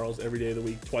Jamal Charles every day of the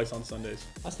week, twice on Sundays.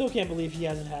 I still can't believe he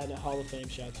hasn't had a Hall of Fame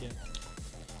shout yet.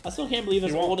 I still can't believe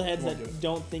there's old heads that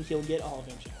don't think he'll get a Hall of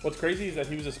Fame shot. What's crazy is that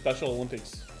he was a Special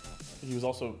Olympics. He was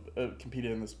also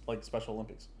competed in this Special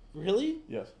Olympics. Really?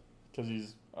 Yes, because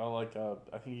he's I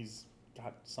think he's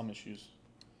got some issues.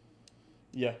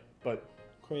 Yeah, but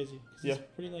crazy. He's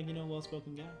pretty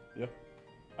well-spoken guy. Yeah,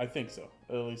 I think so.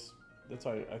 At least that's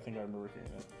how I think I remember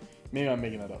hearing that. Maybe I'm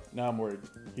making that up. Now I'm worried.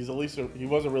 He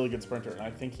was a really good sprinter, and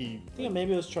I think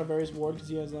maybe it was Charvarius Ward because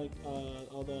he has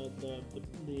all the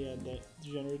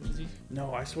degenerative disease.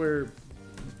 No, I swear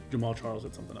Jamal Charles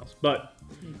had something else, but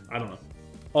I don't know.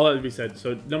 All that to be said,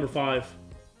 so number 5,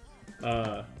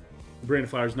 Brandon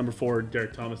Flowers, number 4,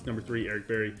 Derek Thomas, number 3, Eric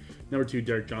Berry, number 2,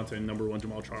 Derek Johnson, and number 1,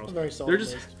 Jamal Charles. A very solid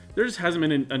list. There just hasn't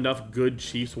been enough good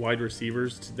Chiefs wide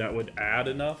receivers that would add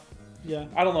enough. Yeah,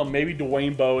 I don't know. Maybe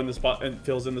Dwayne Bowe in the spot and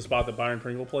fills in the spot that Byron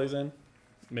Pringle plays in.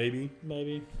 Maybe.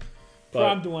 But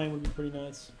Prime But Dwayne would be pretty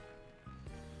nice.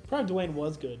 Prime Dwayne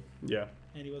was good, yeah,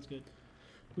 and he was good.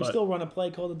 We But- still run a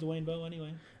play called the Dwayne Bowe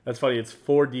anyway. that's funny. It's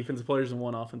 4 defensive players and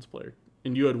 1 offensive player,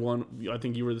 and you had 1. I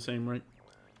think you were the same, right?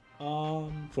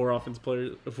 4 offensive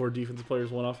players, 4 defensive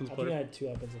players, 1 offensive I think I player. had 2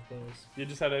 offensive players. You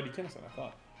just had Eddie Kinnison, I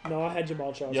thought. No, I had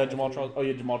Jamal Charles. Yeah, Jamal Charles. Oh,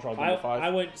 yeah, Jamal Charles number 5.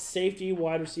 I went safety,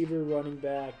 wide receiver, running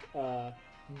back,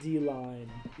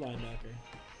 D-line, linebacker.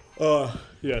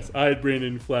 Yes, I had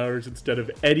Brandon Flowers instead of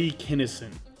Eddie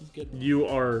Kinnison. He's good. You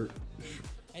are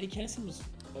Eddie Kennison was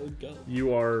a go.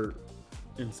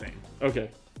 insane. Okay,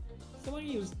 So like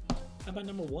he was about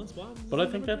number 1 spot. but I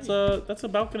think that's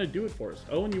about gonna do it for us.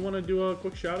 Owen, you want to do a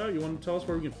quick shout out? You want to tell us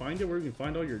where we can find it, where we can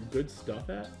find all your good stuff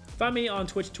at? Find me on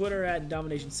Twitch, Twitter at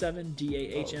Domination7,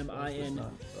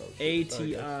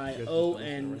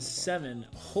 DAHMINATION7.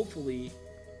 Hopefully,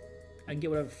 I can get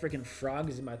whatever freaking frog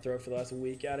is in my throat for the last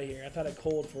week out of here. I've had a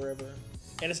cold forever,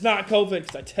 and it's not COVID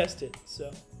because I tested.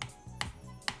 So,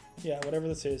 yeah, whatever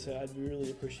this is, I'd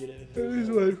really appreciate it.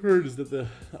 What I've heard is that the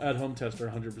at-home tests are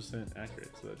 100%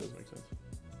 accurate, so that does make sense.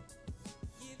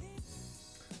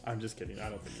 I'm just kidding. I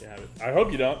don't think you have it. I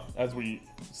hope you don't. As we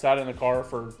sat in the car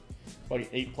for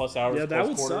like 8+ hours, Yeah, that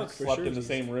would post-quarter, suck for slept sure, in the geez.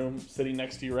 same room, sitting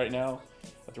next to you right now.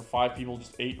 After 5 people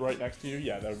just ate right next to you,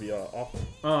 yeah, that would be awful.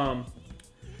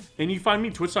 And you can find me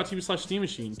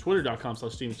twitch.tv/steammachine,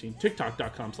 twitter.com/steammachine,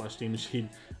 tiktok.com/steammachine.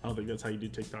 I don't think that's how you do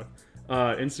TikTok.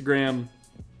 Instagram,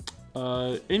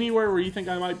 anywhere where you think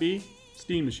I might be,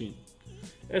 Steam Machine.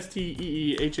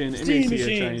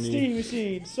 STEEHNMACHINE. Steam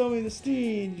machine. Show me the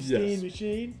steam. Yes. Steam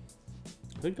machine.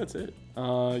 I think that's it.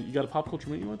 You got a pop culture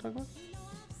moment you want to talk about?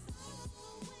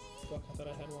 Fuck, I thought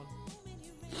I had one.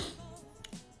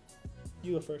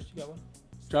 You go first. You got one?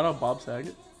 Shout out Bob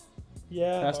Saget.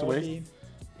 Yeah. Passed away. R.I.P.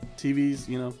 TV's,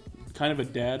 kind of a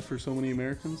dad for so many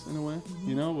Americans in a way,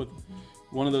 with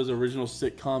one of those original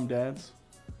sitcom dads.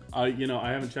 I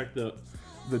haven't checked the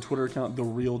Twitter account, the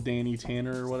real Danny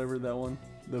Tanner or whatever that one,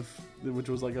 which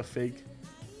was like a fake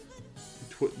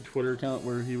Twitter account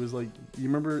where he was like, you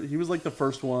remember he was like the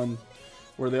first one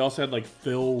where they also had like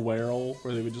Phil Werrell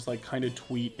where they would just like kind of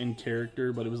tweet in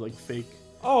character, but it was like fake.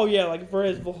 Oh yeah, like for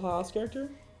his Volhas character.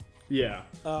 Yeah.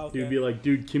 Oh, okay. He would be like,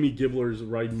 dude, Kimmy Gibbler's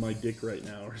riding my dick right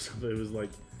now or something. It was like,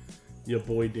 your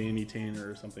boy Danny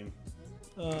Tanner or something.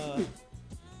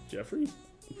 Jeffrey?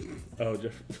 Oh,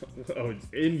 Jeffrey. Oh,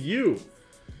 and you.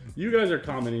 You guys are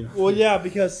commenting. Well, yeah,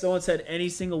 because someone said any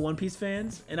single One Piece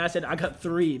fans, and I said I got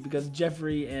 3 because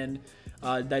Jeffrey and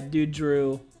that dude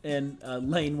Drew and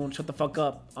Lane won't shut the fuck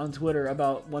up on Twitter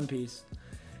about One Piece.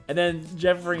 And then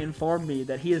Jeffrey informed me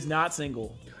that he is not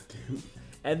single.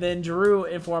 And then Drew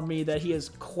informed me that he is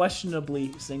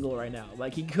questionably single right now.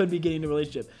 Like, he could be getting a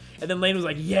relationship. And then Lane was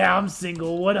like, yeah, I'm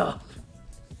single. What up?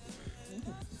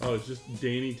 Oh, it's just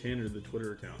Danny Tanner, the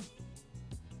Twitter account.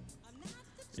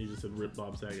 He just said rip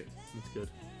Bob Saget. That's good.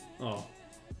 Oh,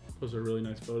 was a really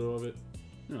nice photo of it.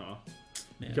 Oh,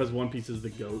 because One Piece is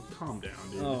the GOAT. Calm down,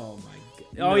 dude. Oh, my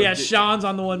God. Oh, yeah, Sean's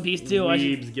on the One Piece, too.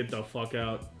 Weebs, get the fuck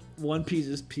out. One Piece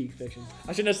is peak fiction.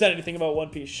 I shouldn't have said anything about One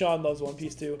Piece. Sean loves One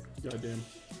Piece, too. Goddamn.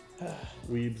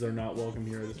 Weebs are not welcome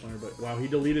here this winter, but wow, he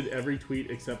deleted every tweet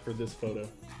except for this photo.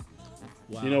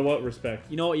 Wow. You know what?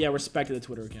 Respect. You know what? Yeah, respect to the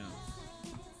Twitter account.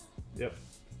 Yep.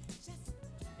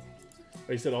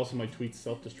 He said also my tweets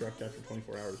self-destruct after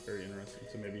 24 hours. Very interesting.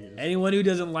 So maybe he just... Anyone who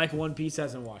doesn't like One Piece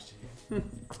hasn't watched it.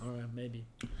 All right, maybe.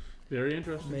 Very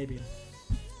interesting. Maybe.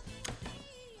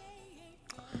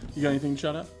 You got anything to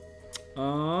shout out?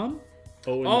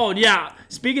 Oh yeah.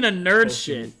 Speaking of nerd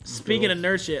Posting shit. Speaking of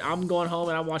girls. nerd shit, I'm going home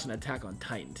and I'm watching Attack on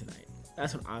Titan tonight.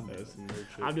 That's what I'm doing. That's some nerd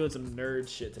shit. I'm doing some nerd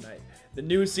shit tonight. The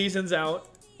new season's out.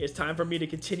 It's time for me to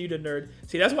continue to nerd.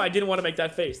 See, that's why I didn't want to make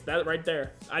that face. That right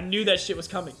there. I knew that shit was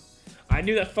coming. I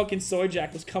knew that fucking soy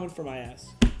jack was coming for my ass.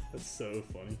 That's so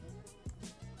funny.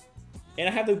 And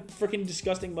I have the freaking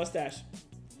disgusting mustache.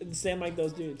 The same like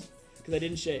those dudes. Because I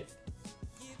didn't shave.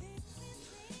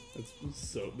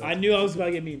 I knew I was about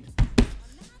to get memed.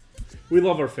 We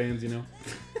love our fans, you know.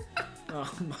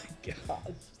 Oh my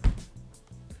god.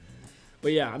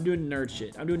 But yeah, I'm doing nerd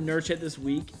shit. I'm doing nerd shit this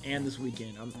week and this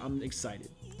weekend. I'm excited.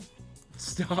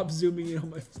 Stop zooming in on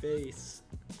my face.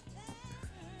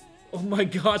 Oh my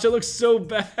gosh, it looks so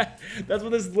bad. That's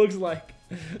what this looks like.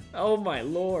 Oh my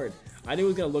lord. I knew it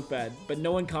was gonna look bad, but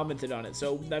no one commented on it,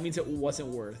 so that means it wasn't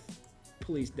worth.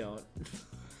 Please don't.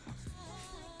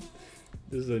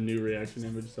 This is a new reaction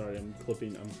image. Sorry, I'm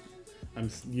clipping. I'm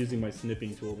using my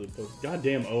snipping tool to post. God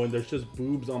damn, Owen, there's just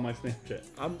boobs on my Snapchat.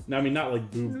 No, I mean, not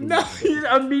like boobs. No, he's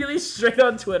immediately straight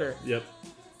on Twitter. Yep.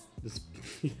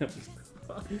 Yep.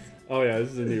 Oh yeah,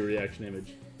 this is a new reaction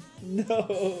image.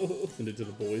 No. Send it to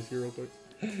the boys here real quick.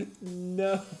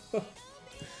 No. You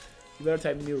better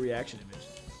type new reaction image.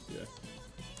 Yeah.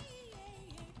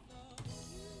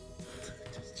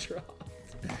 Just dropped.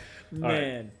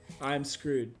 Man, I'm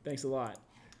screwed. Thanks a lot.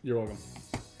 You're welcome.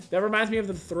 That reminds me of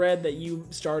the thread that you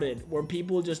started where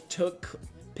people just took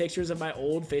pictures of my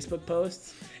old Facebook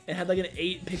posts and had like an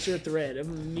 8-picture thread of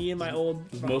me and my old.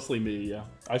 It's mostly me, yeah.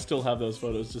 I still have those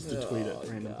photos just to tweet at Oh,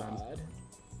 random times.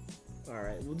 All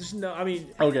right. Well, just no. I mean,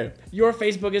 Okay. your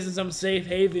Facebook isn't some safe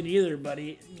haven either,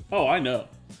 buddy. Oh, I know.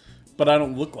 But I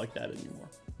don't look like that anymore.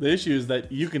 The issue is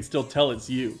that you can still tell it's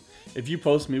you. If you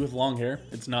post me with long hair,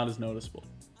 it's not as noticeable.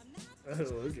 Oh,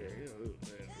 okay.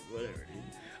 Whatever, dude.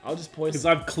 I'll just post. Because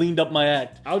I've cleaned up my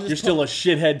act. I'll just You're still a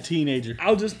shithead teenager.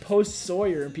 I'll just post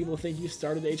Sawyer and people think you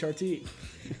started HRT.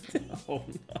 Oh,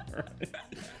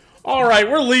 all right,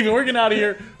 we're leaving. We're getting out of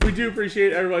here. We do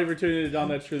appreciate everybody for tuning in to Don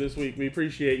That's True this week. We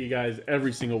appreciate you guys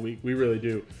every single week. We really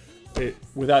do.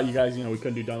 Without you guys, we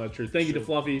couldn't do Don That's True. Thank you to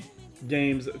Fluffy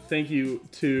Games. Thank you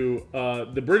to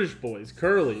the British boys,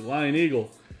 Curly, Lion Eagle,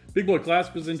 Big Boy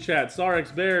Classic was in chat,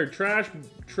 Sarx Bear,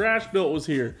 Trash Built was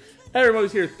here.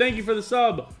 Everybody's here. Thank you for the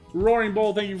sub. Roaring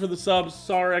Bull, thank you for the sub.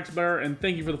 Sarx Bear, and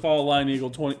thank you for the follow, Lion Eagle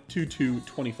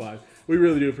 2225. We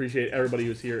really do appreciate everybody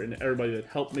who's here and everybody that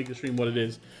helped make the stream what it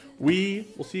is. We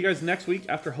will see you guys next week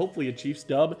after hopefully a Chiefs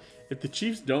dub. If the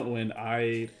Chiefs don't win,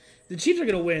 The Chiefs are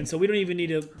gonna win, so we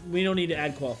don't need to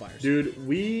add qualifiers. Dude,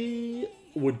 we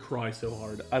would cry so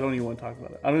hard. I don't even want to talk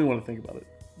about it. I don't even want to think about it.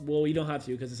 Well, you don't have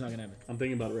to because it's not gonna happen. I'm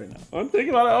thinking about it right now. I'm thinking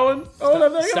about it, Owen.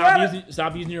 I'm thinking about it.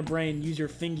 Stop using your brain. Use your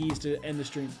fingies to end the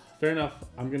stream. Fair enough.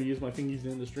 I'm going to use my fingies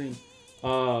to end the stream.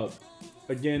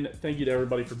 Again, thank you to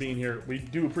everybody for being here. We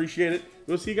do appreciate it.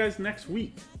 We'll see you guys next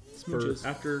week Smooches.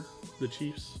 after the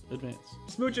Chiefs advance.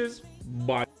 Smooches.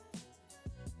 Bye.